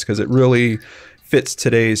you guys because it really fits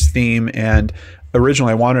today's theme. And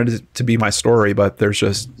originally I wanted it to be my story, but there's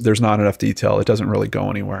not enough detail. It doesn't really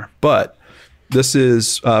go anywhere. But this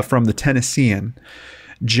is from the Tennessean.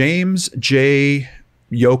 James J.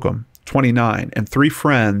 Yoakum, 29, and 3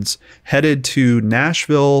 friends headed to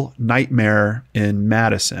Nashville Nightmare in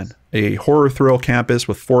Madison, a horror thrill campus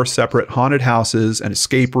with 4 separate haunted houses, an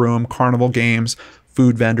escape room, carnival games,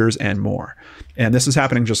 food vendors, and more. And this is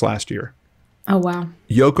happening just last year. Oh, wow.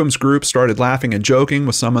 Yoakum's group started laughing and joking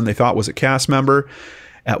with someone they thought was a cast member.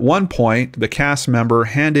 At one point, the cast member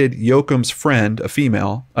handed Yoakum's friend, a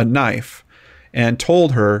female, a knife and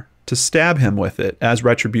told her to stab him with it as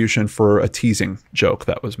retribution for a teasing joke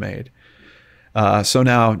that was made. So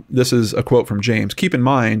now this is a quote from James. Keep in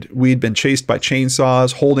mind, we'd been chased by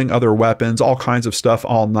chainsaws, holding other weapons, all kinds of stuff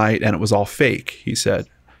all night, and it was all fake, he said.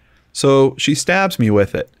 So she stabs me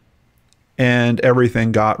with it, and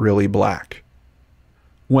everything got really black.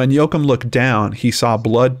 When Yoakum looked down, he saw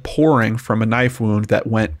blood pouring from a knife wound that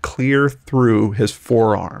went clear through his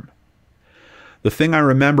forearm. The thing I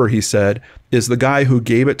remember, he said, is the guy who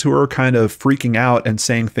gave it to her kind of freaking out and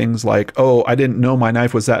saying things like, "Oh, I didn't know my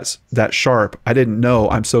knife was that sharp. I didn't know.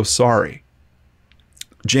 I'm so sorry."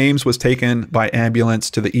 James was taken by ambulance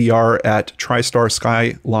to the ER at TriStar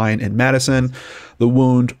Skyline in Madison. The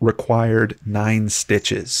wound required 9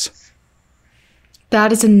 stitches.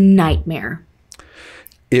 That is a nightmare.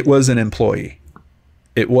 It was an employee.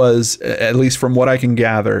 It was, at least from what I can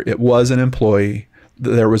gather, it was an employee.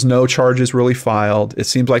 There was no charges really filed. It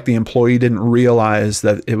seems like the employee didn't realize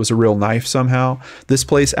that it was a real knife somehow. This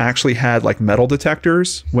place actually had like metal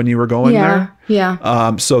detectors when you were going there.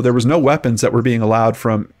 Yeah. So there was no weapons that were being allowed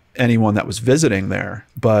from anyone that was visiting there.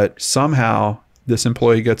 But somehow this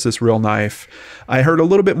employee gets this real knife. I heard a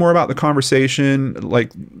little bit more about the conversation.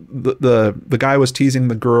 Like the guy was teasing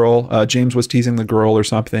the girl. James was teasing the girl or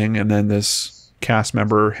something. And then this cast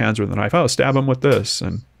member hands her the knife. "Oh, stab him with this."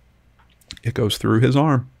 And it goes through his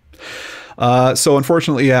arm. So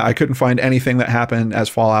unfortunately, yeah, I couldn't find anything that happened as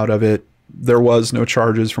fallout of it. There was no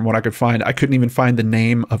charges from what I could find. I couldn't even find the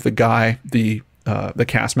name of the guy, the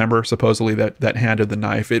cast member, supposedly that handed the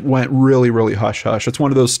knife. It went really, really hush hush. It's one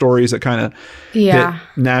of those stories that kind of hit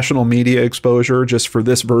national media exposure just for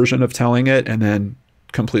this version of telling it, and then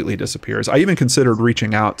completely disappears. I even considered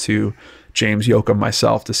reaching out to James Yoakum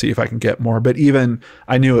myself to see if I can get more, but even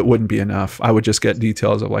I knew it wouldn't be enough. I would just get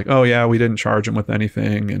details of like, oh yeah, we didn't charge him with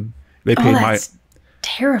anything, and they paid that's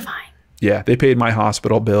terrifying. Yeah, they paid my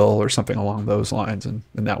hospital bill or something along those lines, and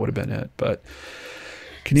that would have been it. But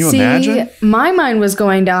can you imagine? My mind was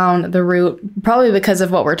going down the route, probably because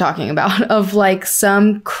of what we're talking about, of like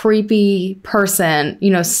some creepy person,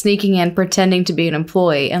 you know, sneaking in, pretending to be an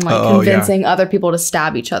employee and like convincing other people to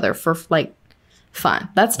stab each other for like fun.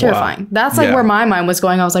 That's terrifying. Wow. That's like where my mind was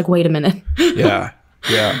going. I was like, wait a minute. Yeah.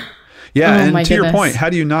 And to your point, how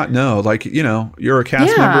do you not know? Like, you know, you're a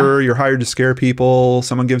cast member, you're hired to scare people.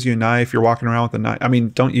 Someone gives you a knife, you're walking around with a knife. I mean,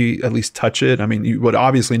 don't you at least touch it? I mean, you would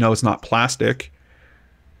obviously know it's not plastic.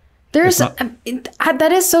 That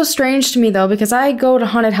is so strange to me though, because I go to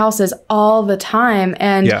haunted houses all the time,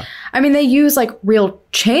 and I mean, they use like real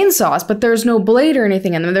chainsaws, but there's no blade or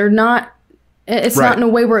anything in them. They're not. It's not in a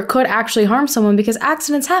way where it could actually harm someone, because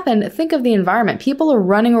accidents happen. Think of the environment. People are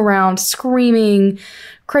running around screaming.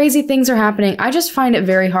 Crazy things are happening. I just find it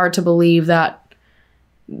very hard to believe that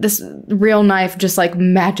this real knife just like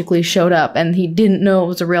magically showed up and he didn't know it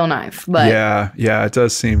was a real knife. But yeah, it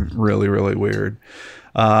does seem really, really weird.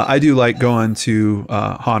 I do like going to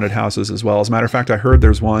haunted houses as well. As a matter of fact, I heard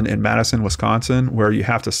there's one in Madison, Wisconsin, where you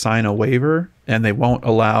have to sign a waiver and they won't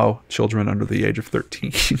allow children under the age of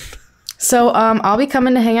 13. So I'll be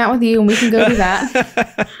coming to hang out with you and we can go do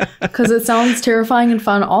that, because it sounds terrifying and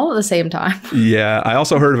fun all at the same time. Yeah. I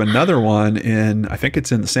also heard of another one I think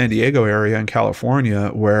it's in the San Diego area in California,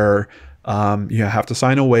 where you have to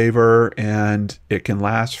sign a waiver and it can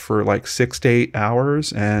last for like 6 to 8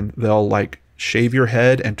 hours, and they'll like shave your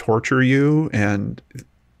head and torture you, and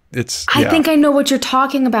I think I know what you're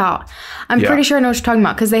talking about. I'm pretty sure I know what you're talking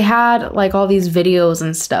about, because they had like all these videos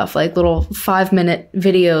and stuff, like little 5-minute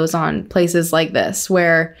videos on places like this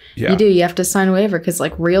where you have to sign a waiver because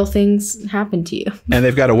like real things happen to you. And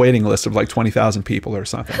they've got a waiting list of like 20,000 people or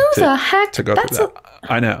something. Who the heck? To go through that.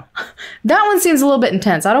 I know. That one seems a little bit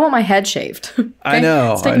intense. I don't want my head shaved. Okay? I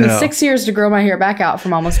know. It's taken me 6 years to grow my hair back out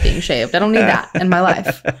from almost being shaved. I don't need that in my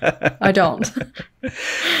life. I don't.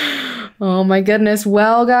 Oh my goodness.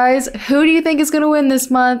 Well, guys, who do you think is going to win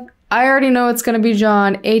this month? I already know it's going to be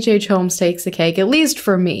John. H.H. Holmes takes the cake, at least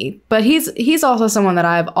for me. But he's also someone that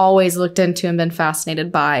I've always looked into and been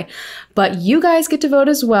fascinated by. But you guys get to vote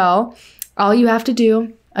as well. All you have to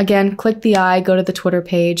do, again, click the I, go to the Twitter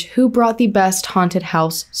page. Who brought the best haunted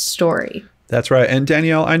house story? That's right. And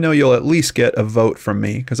Danielle, I know you'll at least get a vote from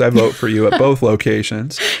me, because I vote for you at both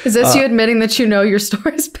locations. Is this you admitting that you know your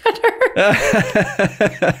story's better?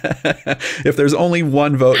 If there's only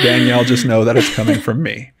one vote, Danielle, just know that it's coming from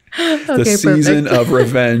me. The season of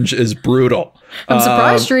revenge is brutal. I'm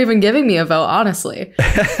surprised you're even giving me a vote, honestly.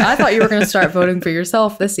 I thought you were going to start voting for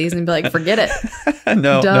yourself this season and be like, forget it.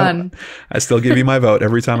 No. I still give you my vote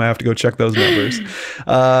every time I have to go check those numbers.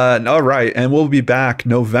 All right. And we'll be back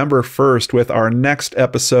November 1st with our next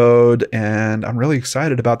episode. And I'm really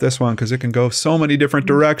excited about this one because it can go so many different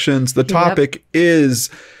directions. The topic is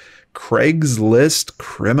Craigslist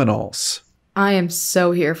criminals. I am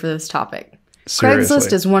so here for this topic. Seriously.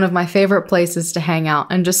 Craigslist is one of my favorite places to hang out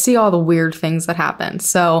and just see all the weird things that happen.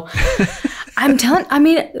 So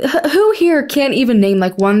who here can't even name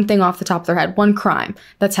like one thing off the top of their head, one crime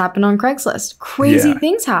that's happened on Craigslist? Crazy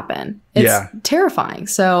things happen. It's terrifying.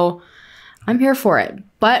 So I'm here for it.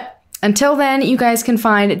 But until then, you guys can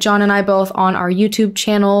find John and I both on our YouTube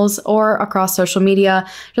channels or across social media.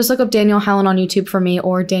 Just look up Danelle Hallan on YouTube for me,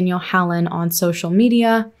 or Danelle Hallan on social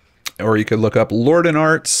media. Or you could look up Lordan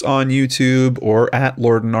Arts on YouTube or at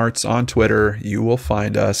Lordan Arts on Twitter. You will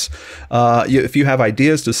find us. If you have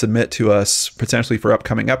ideas to submit to us, potentially for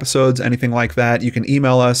upcoming episodes, anything like that, you can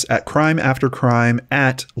email us at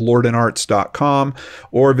crimeaftercrime@lordanarts.com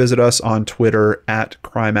or visit us on Twitter at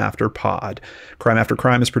crimeafterpod. Crime After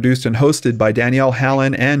Crime is produced and hosted by Danelle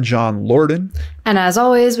Hallan and John Lordan. And as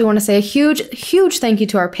always, we want to say a huge, huge thank you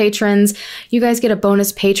to our patrons. You guys get a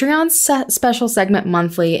bonus Patreon special segment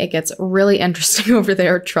monthly. It gets really interesting over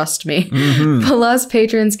there, trust me. Mm-hmm. Plus,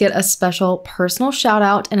 patrons get a special personal shout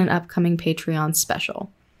out and an upcoming Patreon special.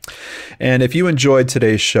 And if you enjoyed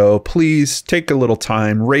today's show, please take a little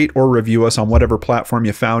time, rate or review us on whatever platform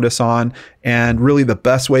you found us on. And really the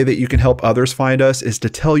best way that you can help others find us is to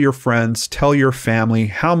tell your friends, tell your family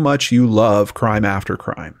how much you love Crime After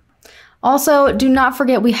Crime. Also, do not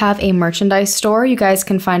forget we have a merchandise store. You guys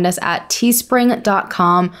can find us at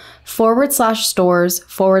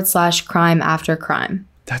teespring.com/stores/Crime After Crime.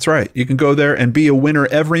 That's right. You can go there and be a winner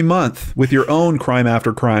every month with your own Crime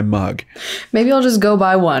After Crime mug. Maybe I'll just go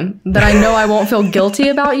buy one that I know I won't feel guilty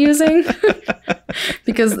about using.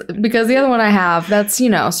 because the other one I have, that's, you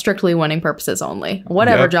know, strictly winning purposes only.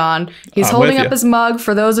 Whatever, Yep. John. He's I'm holding with up you. his mug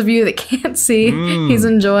for those of you that can't see. He's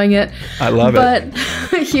enjoying it. I love but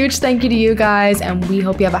it. a huge thank you to you guys, and we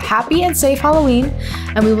hope you have a happy and safe Halloween,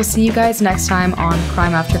 and we will see you guys next time on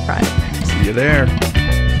Crime After Crime. See you there.